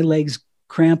 my legs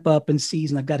cramp up and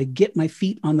seize, and I've got to get my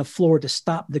feet on the floor to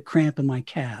stop the cramp in my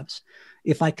calves.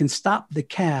 If I can stop the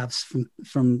calves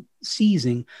from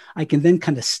seizing, I can then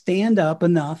kind of stand up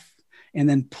enough and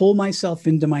then pull myself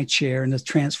into my chair and just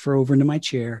transfer over into my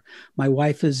chair. My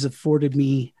wife has afforded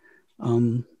me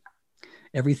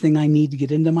everything I need to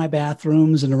get into my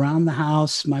bathrooms and around the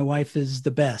house. My wife is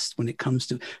the best when it comes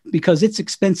to, because it's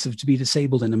expensive to be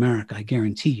disabled in America, I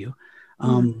guarantee you.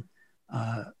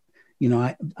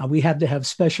 We had to have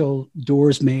special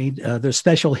doors made. There's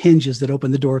special hinges that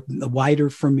open the door wider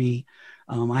for me.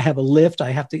 I have a lift.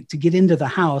 I have to get into the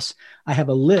house. I have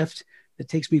a lift that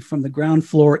takes me from the ground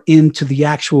floor into the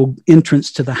actual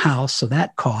entrance to the house. So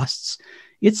that costs.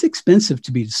 It's expensive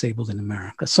to be disabled in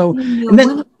America. So one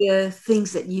of the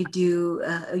things that you do,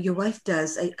 your wife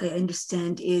does, I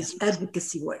understand, is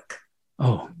advocacy work.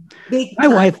 Oh, big my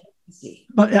wife.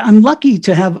 But I'm lucky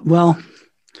to have. Well,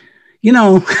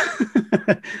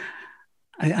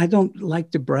 I don't like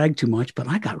to brag too much, but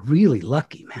I got really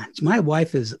lucky, man. My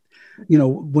wife is.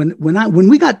 When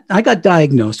we got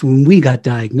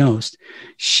diagnosed,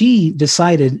 she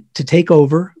decided to take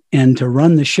over and to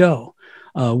run the show.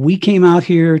 We came out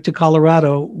here to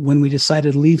Colorado when we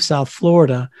decided to leave South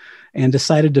Florida and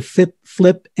decided to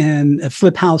flip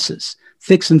houses,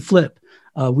 fix and flip.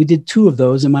 We did 2 of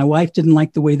those, and my wife didn't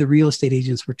like the way the real estate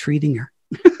agents were treating her.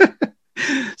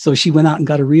 So she went out and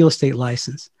got a real estate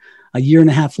license. A year and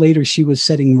a half later, she was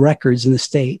setting records in the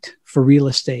state for real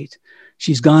estate.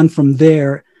 She's gone from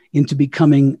there into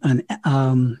becoming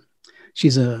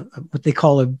she's what they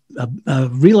call a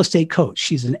real estate coach.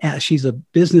 She's a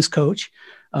business coach.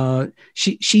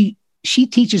 She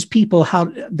teaches people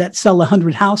that sell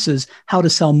 100 houses how to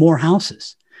sell more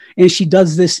houses, and she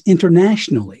does this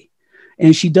internationally.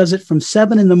 And she does it from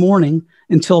 7 a.m.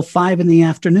 until 5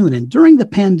 p.m. And during the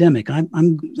pandemic,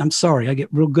 I'm sorry, I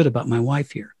get real good about my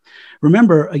wife here.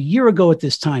 Remember, a year ago at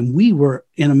this time, we were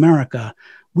in America.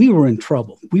 We were in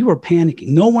trouble. We were panicking.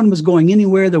 No one was going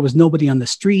anywhere. There was nobody on the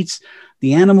streets.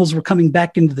 The animals were coming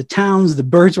back into the towns. The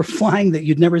birds were flying that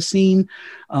you'd never seen.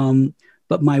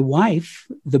 But my wife,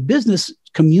 the business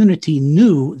community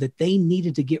knew that they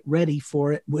needed to get ready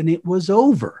for it when it was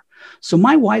over. So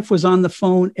my wife was on the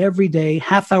phone every day,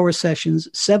 half-hour sessions,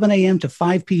 7 a.m. to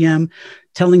 5 p.m.,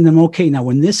 telling them, okay, now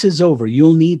when this is over,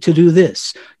 you'll need to do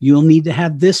this. You'll need to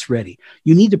have this ready.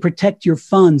 You need to protect your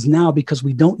funds now because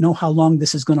we don't know how long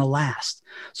this is going to last.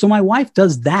 So my wife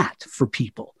does that for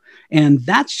people. And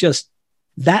that's just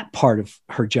that part of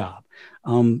her job,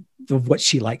 of what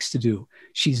she likes to do.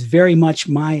 She's very much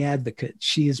my advocate.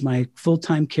 She is my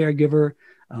full-time caregiver.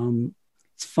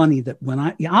 It's funny that when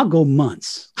I'll go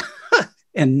months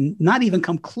and not even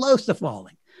come close to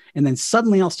falling. And then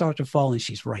suddenly I'll start to fall and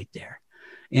she's right there.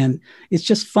 And it's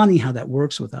just funny how that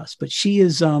works with us. But she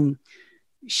is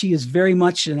very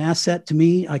much an asset to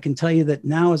me. I can tell you that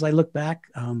now, as I look back,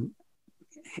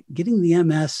 getting the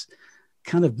MS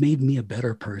kind of made me a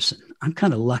better person. I'm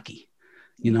kind of lucky.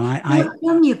 You know,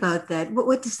 tell me about that.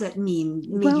 What does that mean?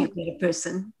 Made you a better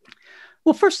person?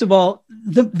 Well, first of all,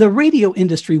 the radio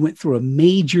industry went through a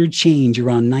major change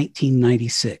around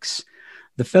 1996.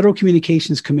 The Federal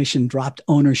Communications Commission dropped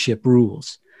ownership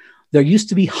rules. There used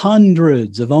to be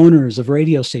hundreds of owners of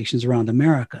radio stations around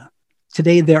America.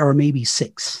 Today, there are maybe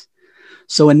 6.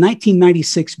 So in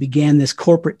 1996 began this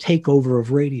corporate takeover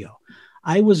of radio.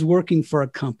 I was working for a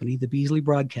company, the Beasley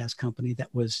Broadcast Company,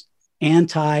 that was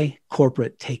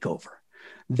anti-corporate takeover.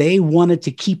 They wanted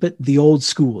to keep it the old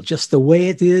school, just the way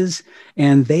it is.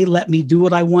 And they let me do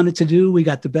what I wanted to do. We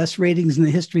got the best ratings in the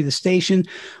history of the station.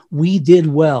 We did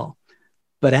well.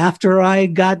 But after I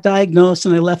got diagnosed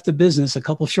and I left the business, a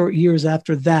couple short years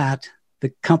after that, the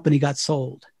company got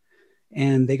sold.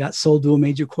 And they got sold to a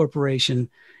major corporation.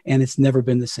 And it's never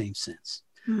been the same since.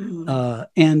 Mm-hmm.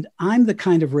 And I'm the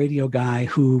kind of radio guy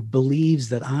who believes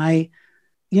that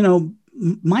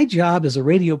my job as a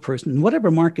radio person, whatever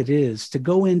market is, to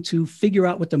go into, figure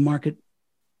out what the market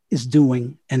is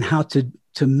doing and how to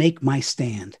make my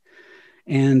stand.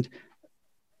 And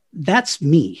that's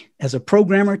me as a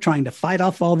programmer trying to fight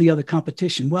off all the other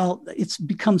competition. Well, it's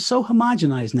become so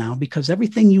homogenized now because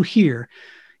everything you hear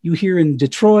in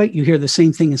Detroit, you hear the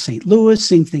same thing in St. Louis,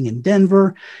 same thing in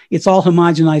Denver. It's all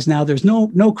homogenized now. There's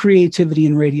no creativity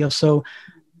in radio. So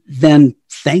then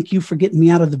thank you for getting me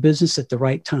out of the business at the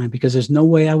right time, because there's no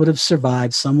way I would have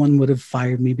survived. Someone would have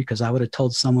fired me because I would have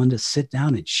told someone to sit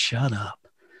down and shut up.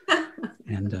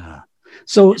 And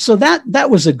so that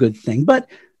was a good thing. But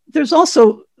there's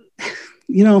also,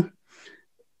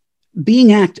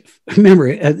 being active. Remember,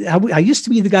 I used to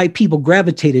be the guy people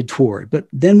gravitated toward, but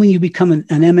then when you become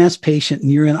an MS patient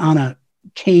and you're on a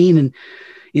cane and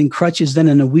in crutches, then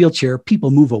in a wheelchair,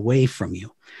 people move away from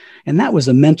you. And that was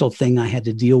a mental thing I had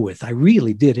to deal with. I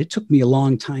really did. It took me a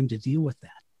long time to deal with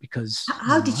that because.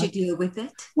 How did you deal with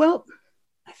it? Well,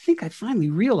 I think I finally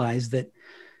realized that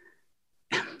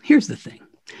here's the thing.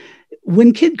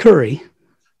 When Kid Curry,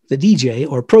 the DJ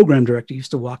or program director,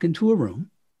 used to walk into a room,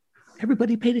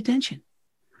 everybody paid attention.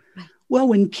 Right. Well,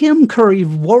 when Kim Curry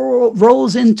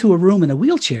rolls into a room in a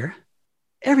wheelchair,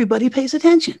 everybody pays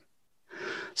attention.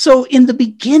 So in the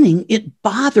beginning, it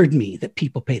bothered me that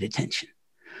people paid attention.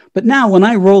 But now when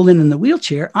I roll in the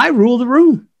wheelchair, I rule the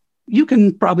room. You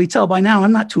can probably tell by now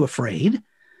I'm not too afraid.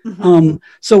 Mm-hmm.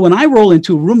 So when I roll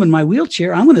into a room in my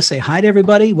wheelchair, I'm going to say hi to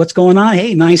everybody. What's going on?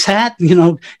 Hey, nice hat.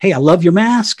 Hey, I love your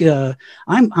mask.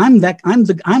 I'm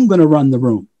going to run the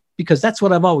room because that's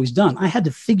what I've always done. I had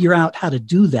to figure out how to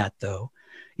do that, though.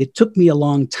 It took me a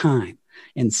long time.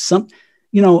 And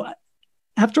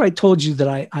after I told you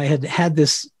that I had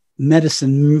this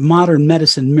modern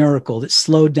medicine miracle that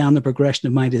slowed down the progression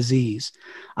of my disease,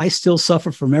 I still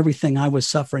suffer from everything I was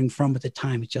suffering from at the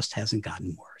time. It just hasn't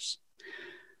gotten worse.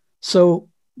 So,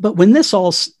 but when this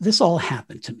all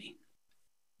happened to me,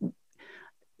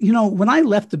 when I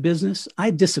left the business, I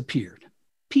disappeared.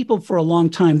 People for a long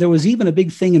time, there was even a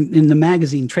big thing in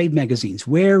the trade magazines.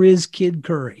 Where is Kid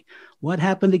Curry? What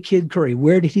happened to Kid Curry?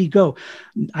 Where did he go?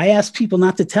 I asked people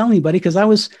not to tell anybody because I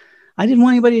didn't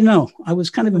want anybody to know. I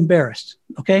was kind of embarrassed.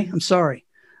 Okay. I'm sorry.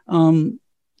 And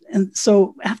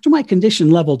so after my condition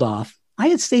leveled off, I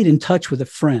had stayed in touch with a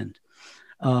friend.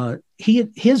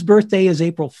 His birthday is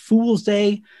April Fool's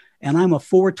Day, and I'm a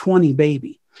 420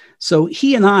 baby. So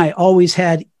he and I always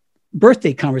had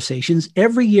birthday conversations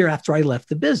every year after I left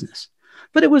the business.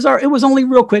 But it was only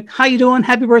real quick. How you doing?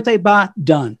 Happy birthday. Bye.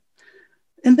 Done.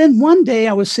 And then one day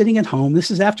I was sitting at home.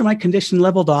 This is after my condition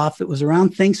leveled off. It was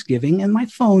around Thanksgiving, and my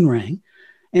phone rang,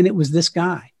 and it was this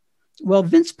guy. Well,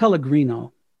 Vince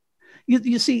Pellegrino,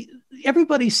 you see,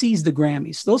 everybody sees the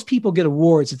Grammys. Those people get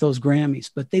awards at those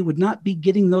Grammys, but they would not be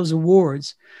getting those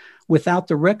awards without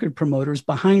the record promoters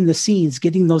behind the scenes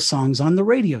getting those songs on the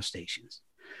radio stations.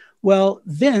 Well,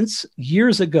 Vince,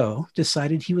 years ago,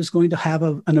 decided he was going to have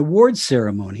an awards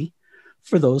ceremony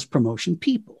for those promotion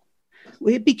people.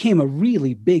 It became a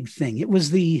really big thing. It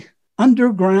was the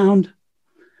underground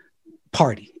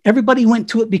party. Everybody went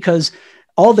to it because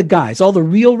all the guys, all the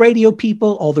real radio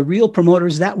people, all the real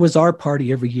promoters, that was our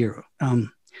party every year.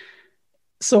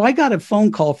 So I got a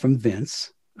phone call from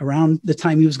Vince around the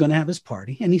time he was going to have his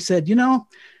party. And he said,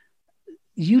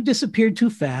 you disappeared too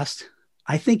fast.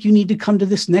 I think you need to come to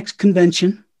this next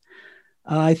convention.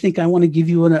 I think I want to give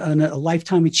you a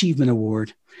Lifetime Achievement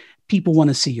Award. People want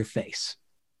to see your face.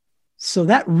 So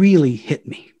that really hit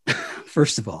me.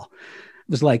 First of all,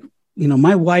 it was like,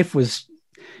 my wife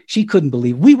she couldn't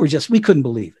believe, we couldn't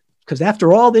believe it. Because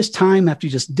after all this time, after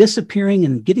just disappearing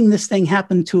and getting this thing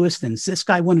happen to us, then this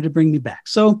guy wanted to bring me back.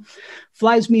 So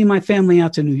flies me and my family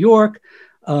out to New York.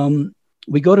 It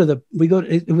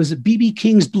was at BB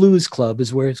King's Blues Club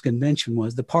is where his convention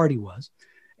was, the party was.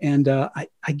 And I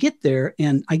get there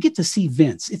and I get to see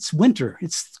Vince. It's winter.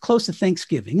 It's close to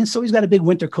Thanksgiving. And so he's got a big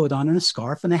winter coat on and a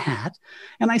scarf and a hat.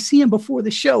 And I see him before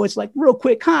the show. It's like real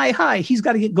quick. Hi. He's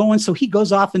got to get going. So he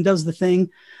goes off and does the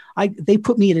thing. They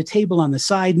put me at a table on the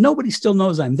side. Nobody still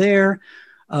knows I'm there.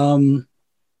 They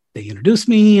introduce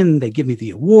me and they give me the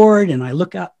award. And I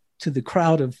look out to the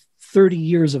crowd of 30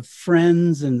 years of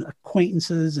friends and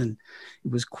acquaintances. And it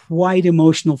was quite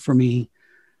emotional for me.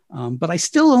 But I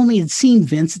still only had seen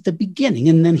Vince at the beginning,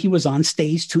 and then he was on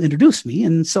stage to introduce me.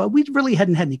 And so we really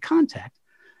hadn't had any contact.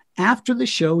 After the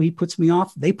show, they put me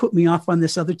off on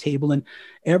this other table, and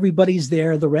everybody's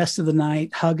there the rest of the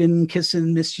night, hugging,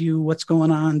 kissing, miss you, what's going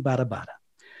on, bada, bada.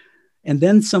 And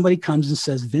then somebody comes and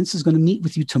says, Vince is going to meet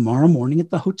with you tomorrow morning at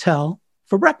the hotel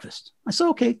for breakfast. I said,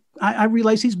 okay. I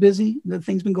realize he's busy. The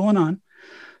thing's been going on.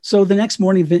 So the next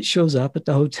morning, Vince shows up at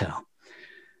the hotel.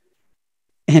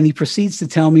 And he proceeds to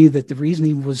tell me that the reason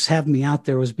he was having me out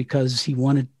there was because he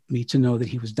wanted me to know that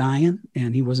he was dying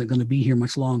and he wasn't going to be here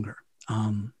much longer.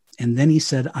 And then he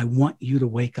said, I want you to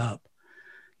wake up.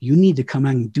 You need to come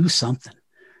out and do something.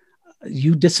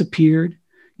 You disappeared.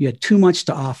 You had too much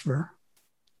to offer.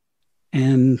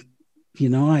 And,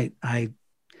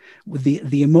 with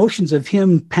the emotions of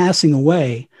him passing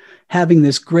away, having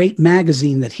this great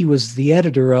magazine that he was the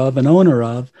editor of and owner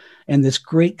of, and this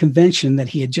great convention that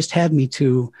he had just had me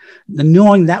to,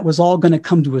 knowing that was all going to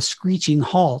come to a screeching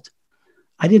halt,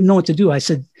 I didn't know what to do. I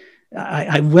said,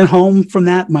 I went home from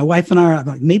that. My wife and I are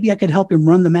like, maybe I could help him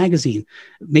run the magazine.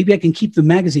 Maybe I can keep the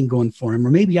magazine going for him,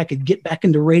 or maybe I could get back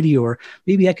into radio, or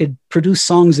maybe I could produce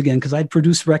songs again because I'd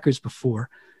produced records before.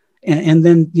 And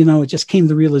then, it just came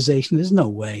the realization, there's no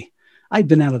way. I'd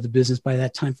been out of the business by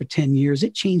that time for 10 years.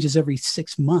 It changes every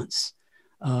 6 months.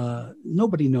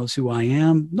 Nobody knows who I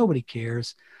am. Nobody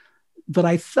cares. But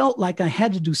I felt like I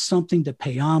had to do something to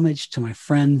pay homage to my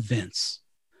friend Vince.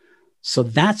 So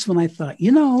that's when I thought,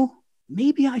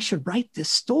 maybe I should write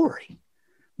this story.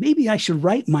 Maybe I should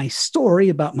write my story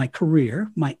about my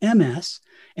career, my MS,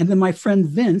 and then my friend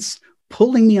Vince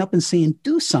pulling me up and saying,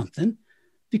 do something,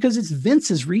 because it's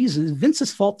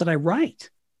Vince's fault that I write,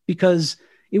 because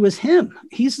it was him.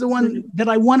 He's the one that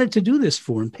I wanted to do this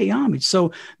for and pay homage.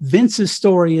 So Vince's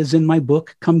story is in my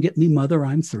book, Come Get Me, Mother,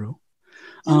 I'm Through.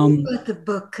 About the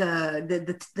book,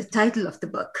 the title of the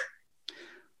book.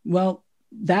 Well,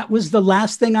 that was the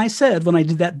last thing I said when I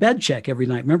did that bed check every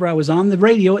night. Remember, I was on the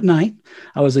radio at night.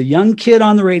 I was a young kid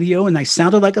on the radio, and I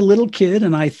sounded like a little kid.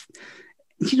 And and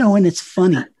it's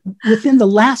funny. Within the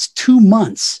last 2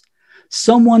 months,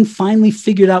 someone finally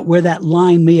figured out where that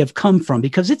line may have come from,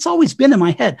 because it's always been in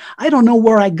my head. I don't know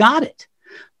where I got it,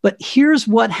 but here's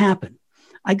what happened.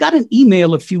 I got an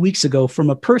email a few weeks ago from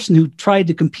a person who tried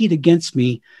to compete against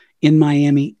me in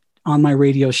Miami on my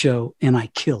radio show, and I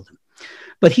killed him.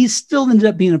 But he still ended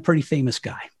up being a pretty famous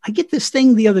guy. I get this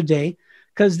thing the other day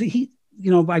because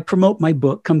I promote my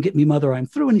book, Come Get Me, Mother, I'm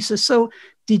Through. And he says, so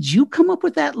did you come up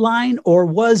with that line, or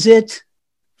was it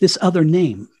this other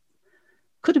name?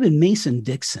 Could have been Mason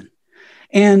Dixon.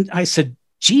 And I said,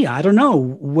 gee, I don't know.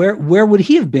 Where would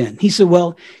he have been? He said,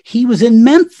 well, he was in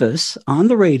Memphis on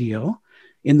the radio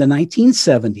in the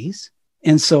 1970s.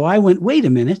 And so I went, wait a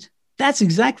minute. That's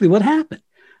exactly what happened.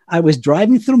 I was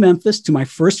driving through Memphis to my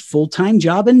first full-time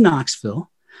job in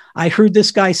Knoxville. I heard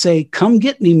this guy say, come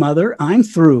get me, mother, I'm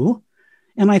through.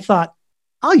 And I thought,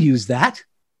 I'll use that.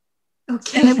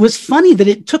 Okay. And it was funny that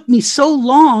it took me so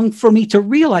long for me to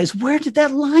realize, where did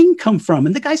that line come from?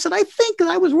 And the guy said, I think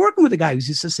I was working with a guy who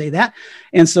used to say that.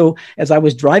 And so as I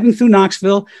was driving through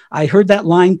Knoxville, I heard that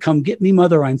line, come get me,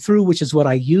 mother, I'm through, which is what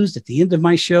I used at the end of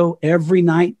my show every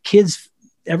night. Kids,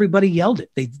 everybody yelled it.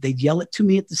 They'd yell it to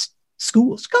me at the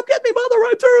schools. Come get me, mother,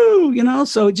 I'm through,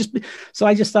 So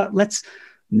I just thought, let's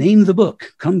name the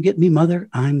book, Come Get Me, Mother,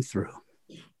 I'm Through.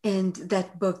 And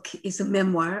that book is a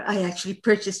memoir. I actually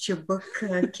purchased your book,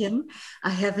 Kim.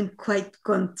 I haven't quite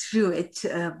gone through it,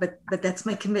 but that's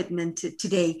my commitment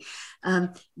today.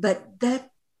 But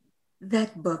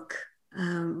that book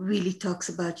really talks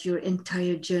about your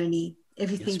entire journey,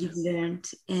 everything you've learned.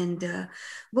 And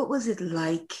what was it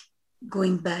like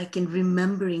going back and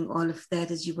remembering all of that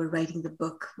as you were writing the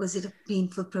book? Was it a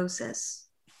painful process?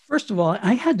 First of all,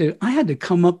 I had to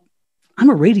come up. I'm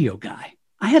a radio guy.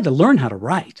 I had to learn how to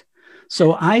write.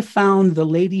 So I found the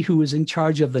lady who was in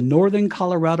charge of the Northern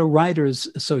Colorado Writers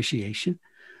Association.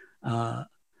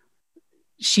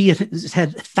 She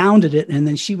had founded it, and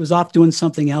then she was off doing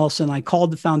something else. And I called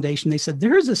the foundation. They said,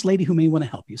 there's this lady who may want to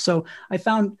help you. So I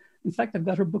found, in fact, I've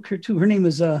got her book here too. Her name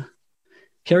is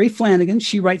Carrie Flanagan.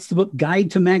 She writes the book Guide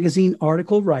to Magazine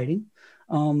Article Writing.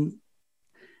 And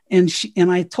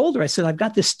I told her, I said, I've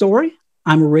got this story.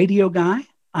 I'm a radio guy.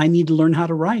 I need to learn how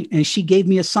to write. And she gave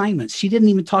me assignments. She didn't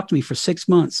even talk to me for 6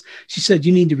 months. She said,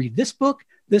 you need to read this book,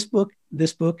 this book,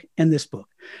 this book, and this book.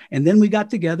 And then we got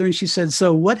together and she said,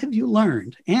 so what have you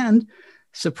learned? And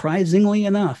surprisingly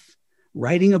enough,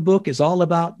 writing a book is all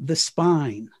about the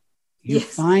spine. You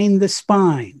find the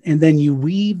spine and then you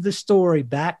weave the story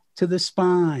back to the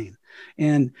spine.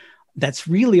 And that's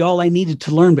really all I needed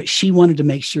to learn, but she wanted to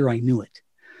make sure I knew it.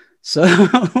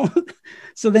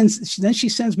 So then she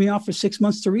sends me off for 6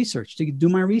 months to do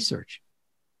my research.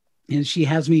 And she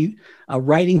has me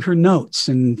writing her notes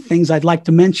and things I'd like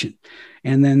to mention.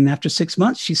 And then after 6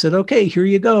 months, she said, okay, here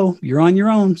you go. You're on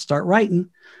your own. Start writing.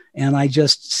 And I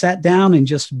just sat down and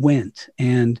just went.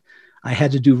 And I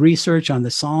had to do research on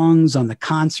the songs, on the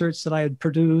concerts that I had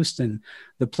produced and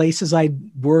the places I'd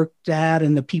worked at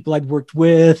and the people I'd worked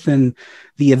with and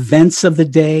the events of the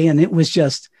day. And it was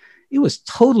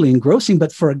totally engrossing.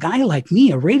 But for a guy like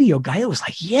me, a radio guy, it was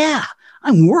like, yeah,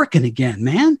 I'm working again,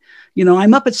 man. You know,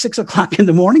 I'm up at 6 o'clock in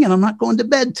the morning and I'm not going to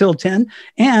bed till 10.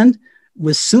 And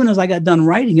as soon as I got done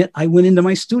writing it, I went into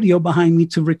my studio behind me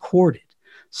to record it.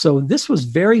 So this was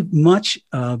very much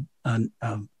a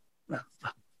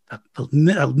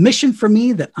mission for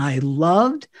me that I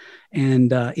loved,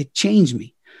 and it changed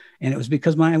me. And it was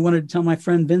because I wanted to tell my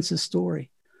friend Vince's story.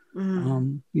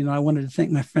 I wanted to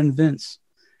thank my friend Vince.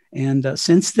 And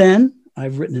since then,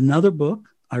 I've written another book.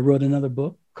 I wrote another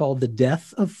book called The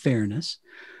Death of Fairness,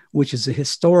 which is a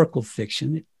historical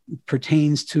fiction. It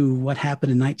pertains to what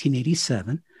happened in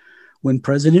 1987 when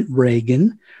President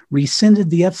Reagan rescinded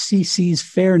the FCC's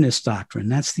fairness doctrine.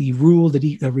 That's the rule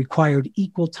that required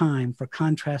equal time for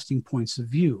contrasting points of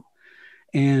view.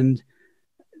 And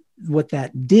what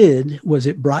that did was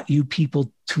it brought you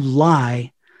people to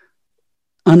lie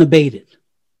unabated.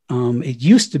 It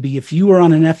used to be if you were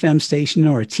on an FM station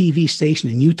or a TV station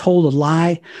and you told a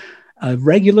lie, a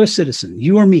regular citizen,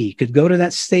 you or me, could go to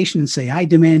that station and say, I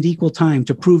demand equal time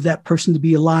to prove that person to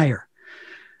be a liar.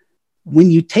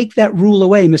 When you take that rule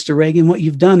away, Mr. Reagan, what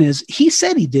you've done is he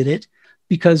said he did it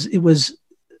because it was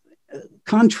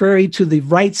contrary to the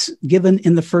rights given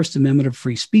in the First Amendment of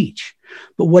free speech.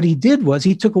 But what he did was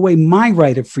he took away my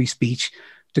right of free speech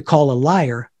to call a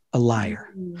liar a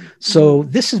liar. So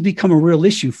this has become a real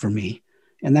issue for me.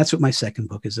 And that's what my second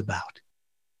book is about.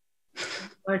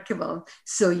 Remarkable.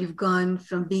 So you've gone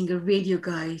from being a radio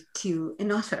guy to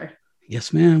an author.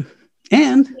 Yes, ma'am.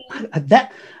 And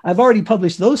that I've already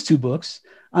published those two books.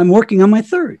 I'm working on my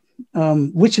third,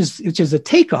 which is a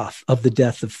takeoff of The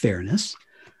Death of Fairness.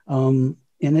 And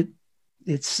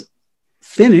it's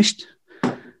finished.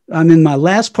 I'm in my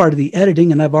last part of the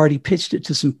editing, and I've already pitched it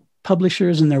to some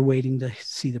publishers, and they're waiting to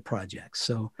see the project.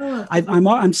 So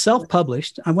I'm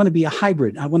self-published. I want to be a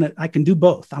hybrid. I can do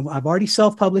both. I've already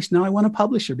self-published. Now I want a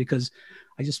publisher because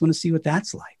I just want to see what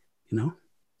that's like, you know?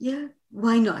 Yeah.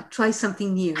 Why not? Try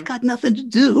something new. I got nothing to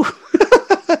do. Talk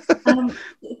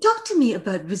to me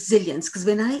about resilience, because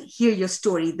when I hear your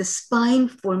story, the spine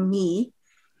for me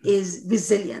is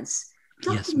resilience.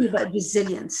 Talk to me about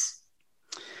resilience.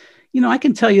 You know, I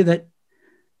can tell you that,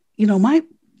 you know,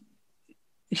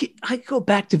 I go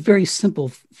back to very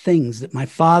simple things that my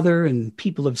father and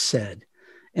people have said.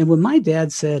 And when my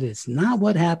dad said, it's not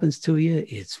what happens to you,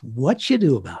 it's what you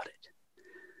do about it.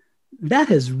 That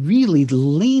has really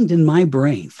leaned in my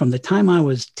brain from the time I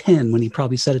was 10, when he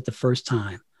probably said it the first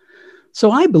time.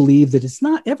 So I believe that it's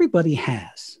not everybody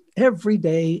has. Every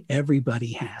day,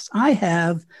 everybody has. I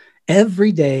have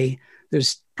every day.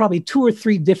 There's probably 2 or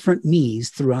 3 different me's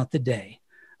throughout the day.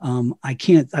 I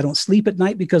don't sleep at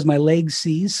night because my legs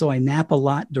seize, so I nap a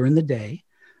lot during the day.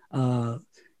 I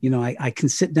can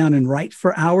sit down and write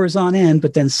for hours on end,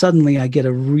 but then suddenly I get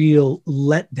a real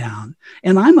letdown.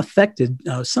 And I'm affected.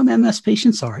 Some MS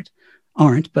patients aren't.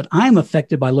 aren't, but I'm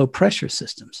affected by low pressure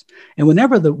systems. And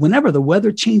whenever the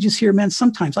weather changes here, man,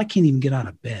 sometimes I can't even get out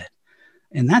of bed.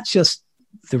 And that's just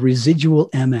the residual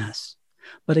MS.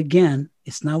 But again,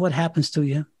 it's not what happens to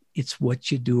you. It's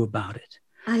what you do about it.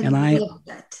 I love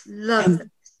that. Love that.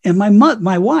 And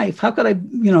my wife, how could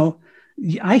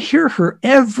I hear her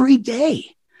every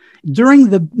day during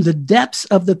the depths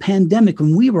of the pandemic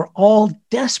when we were all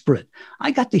desperate.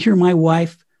 I got to hear my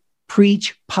wife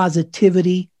preach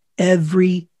positivity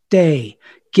every day.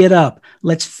 Get up.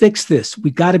 Let's fix this.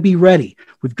 We got to be ready.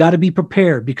 We've got to be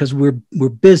prepared because we're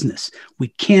business. We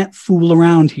can't fool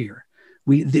around here.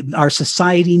 Our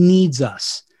society needs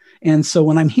us. And so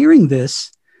when I'm hearing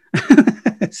this,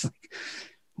 it's like,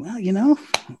 well,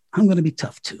 I'm going to be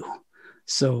tough too.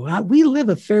 So we live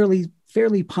a fairly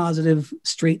positive,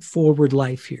 straightforward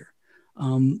life here.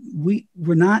 We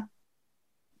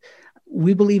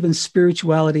believe in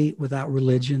spirituality without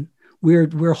religion.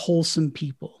 We're wholesome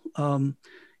people.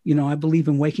 I believe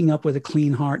in waking up with a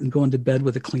clean heart and going to bed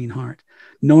with a clean heart,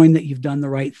 knowing that you've done the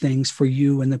right things for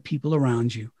you and the people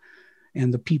around you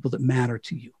and the people that matter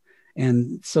to you.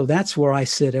 And so that's where I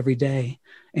sit every day.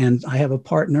 And I have a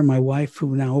partner, my wife,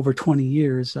 who now over 20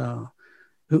 years, who,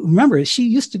 remember, she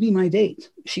used to be my date.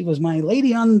 She was my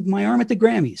lady on my arm at the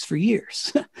Grammys for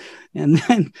years. And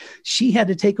then she had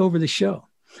to take over the show.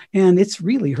 And it's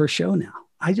really her show now.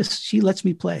 She lets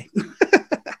me play.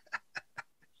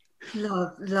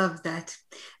 Love that.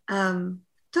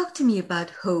 Talk to me about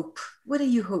hope. What are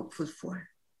you hopeful for?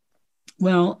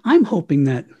 Well, I'm hoping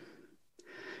that,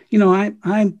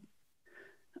 I'm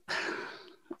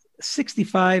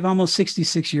 65, almost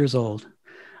 66 years old.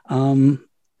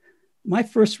 My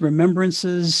first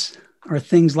remembrances are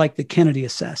things like the Kennedy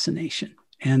assassination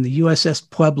and the USS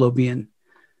Pueblo being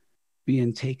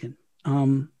taken.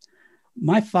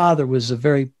 My father was a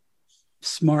very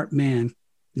smart man,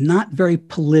 not very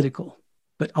political,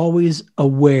 but always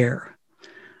aware.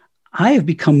 I have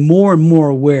become more and more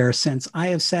aware since I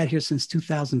have sat here since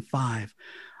 2005.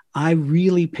 I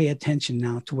really pay attention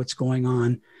now to what's going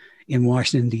on in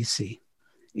Washington, D.C.,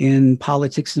 in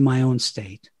politics in my own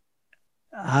state.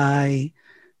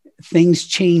 Things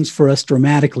changed for us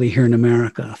dramatically here in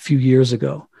America a few years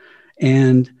ago,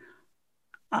 and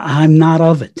I'm not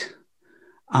of it.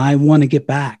 I want to get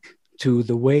back to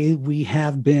the way we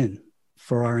have been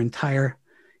for our entire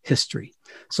history.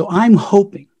 So I'm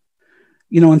hoping,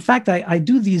 in fact, I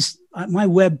do these, my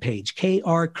webpage,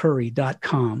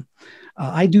 krcurry.com.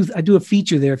 I do a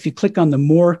feature there. If you click on the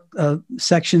more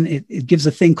section, it gives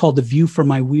a thing called the view from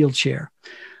my wheelchair.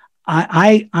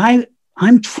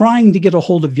 I'm trying to get a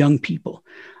hold of young people.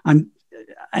 And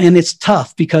it's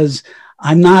tough because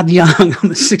I'm not young.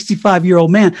 I'm a 65-year-old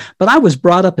man, but I was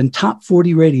brought up in top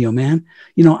 40 radio, man.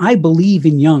 I believe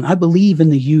in young. I believe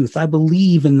in the youth. I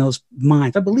believe in those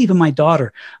minds. I believe in my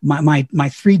daughter, my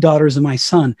three daughters and my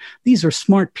son. These are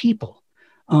smart people.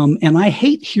 And I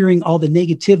hate hearing all the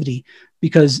negativity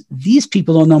because these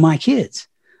people don't know my kids.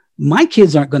 My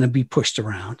kids aren't going to be pushed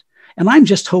around. And I'm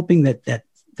just hoping that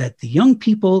the young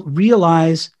people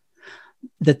realize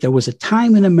that there was a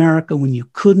time in America when you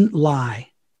couldn't lie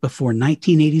before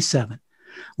 1987,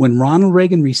 when Ronald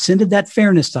Reagan rescinded that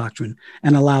fairness doctrine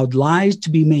and allowed lies to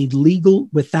be made legal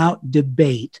without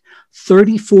debate.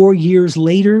 34 years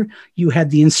later, you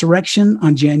had the insurrection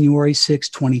on January 6,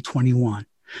 2021.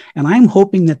 And I'm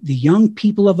hoping that the young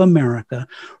people of America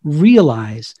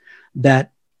realize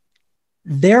that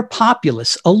their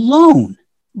populace alone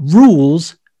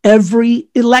rules every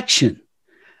election.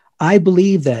 I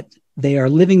believe that they are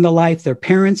living the life their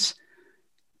parents,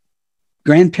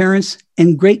 grandparents,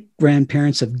 and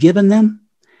great-grandparents have given them.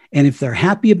 And if they're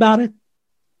happy about it,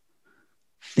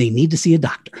 they need to see a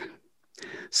doctor.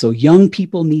 So young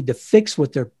people need to fix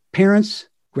what their parents,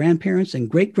 grandparents, and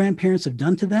great-grandparents have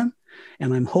done to them.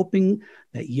 And I'm hoping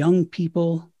that young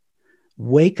people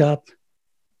wake up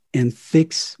and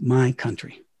fix my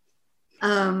country.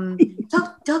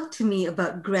 Talk to me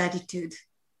about gratitude.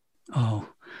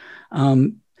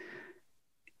 I'm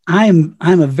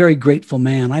a very grateful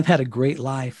man. I've had a great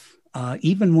life.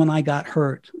 Even when I got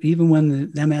hurt, even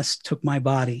when the MS took my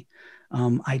body,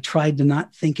 I tried to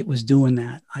not think it was doing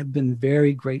that. I've been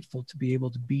very grateful to be able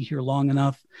to be here long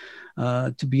enough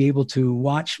to be able to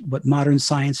watch what modern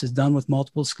science has done with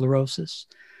multiple sclerosis.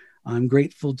 I'm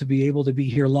grateful to be able to be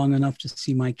here long enough to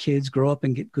see my kids grow up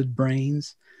and get good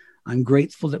brains. I'm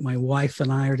grateful that my wife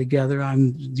and I are together.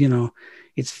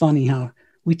 It's funny how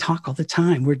we talk all the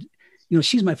time.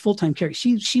 She's my full-time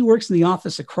caregiver. She works in the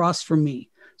office across from me.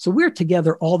 So we're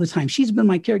together all the time. She's been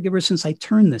my caregiver since I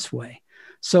turned this way.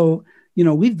 So,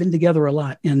 we've been together a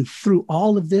lot. And through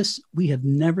all of this, we have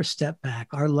never stepped back.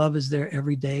 Our love is there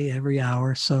every day, every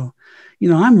hour. So,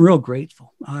 I'm real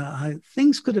grateful.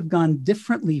 Things could have gone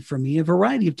differently for me a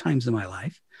variety of times in my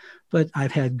life, but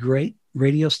I've had great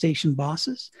radio station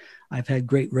bosses. I've had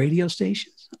great radio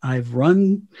stations. I've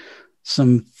run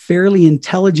some fairly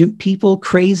intelligent people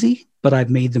crazy, but I've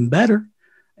made them better.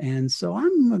 And so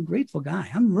I'm a grateful guy.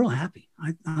 I'm real happy.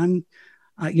 The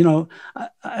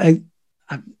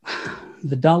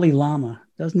Dalai Lama,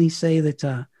 doesn't he say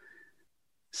that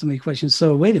somebody questions,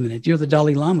 so wait a minute, you're the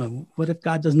Dalai Lama. What if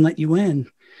God doesn't let you in?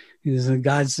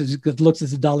 God looks at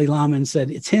the Dalai Lama and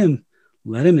said, it's him.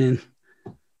 Let him in.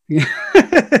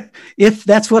 If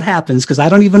that's what happens, because I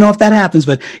don't even know if that happens,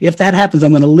 but if that happens,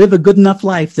 I'm going to live a good enough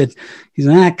life that he's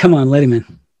come on, let him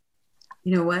in.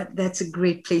 You know what? That's a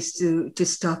great place to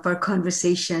stop our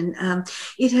conversation.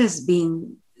 It has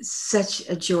been such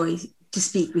a joy to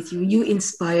speak with you. You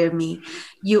inspire me.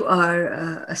 You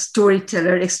are a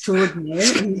storyteller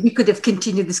extraordinaire. And we could have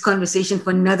continued this conversation for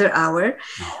another hour.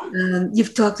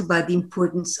 You've talked about the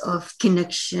importance of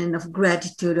connection, of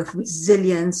gratitude, of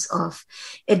resilience, of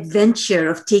adventure,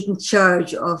 of taking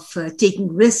charge, of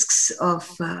taking risks, of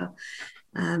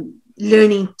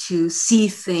learning to see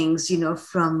things,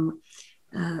 from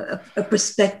a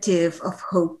perspective of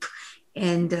hope.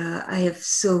 And I have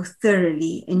so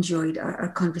thoroughly enjoyed our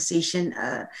conversation.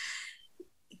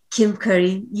 Kim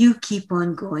Curry, you keep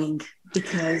on going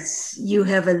because you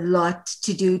have a lot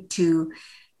to do to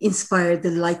inspire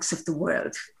the likes of the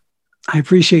world. I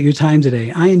appreciate your time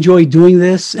today. I enjoy doing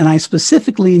this, and I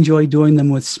specifically enjoy doing them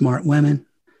with smart women.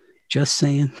 Just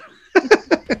saying.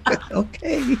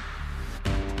 Okay.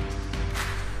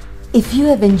 If you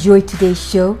have enjoyed today's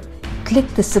show, click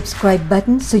the subscribe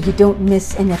button so you don't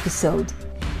miss an episode.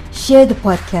 Share the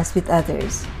podcast with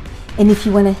others. And if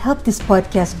you want to help this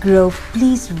podcast grow,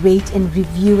 please rate and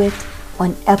review it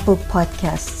on Apple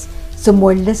Podcasts so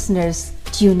more listeners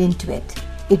tune into it.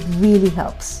 It really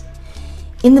helps.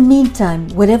 In the meantime,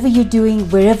 whatever you're doing,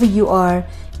 wherever you are,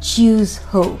 choose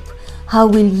hope. How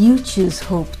will you choose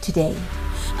hope today?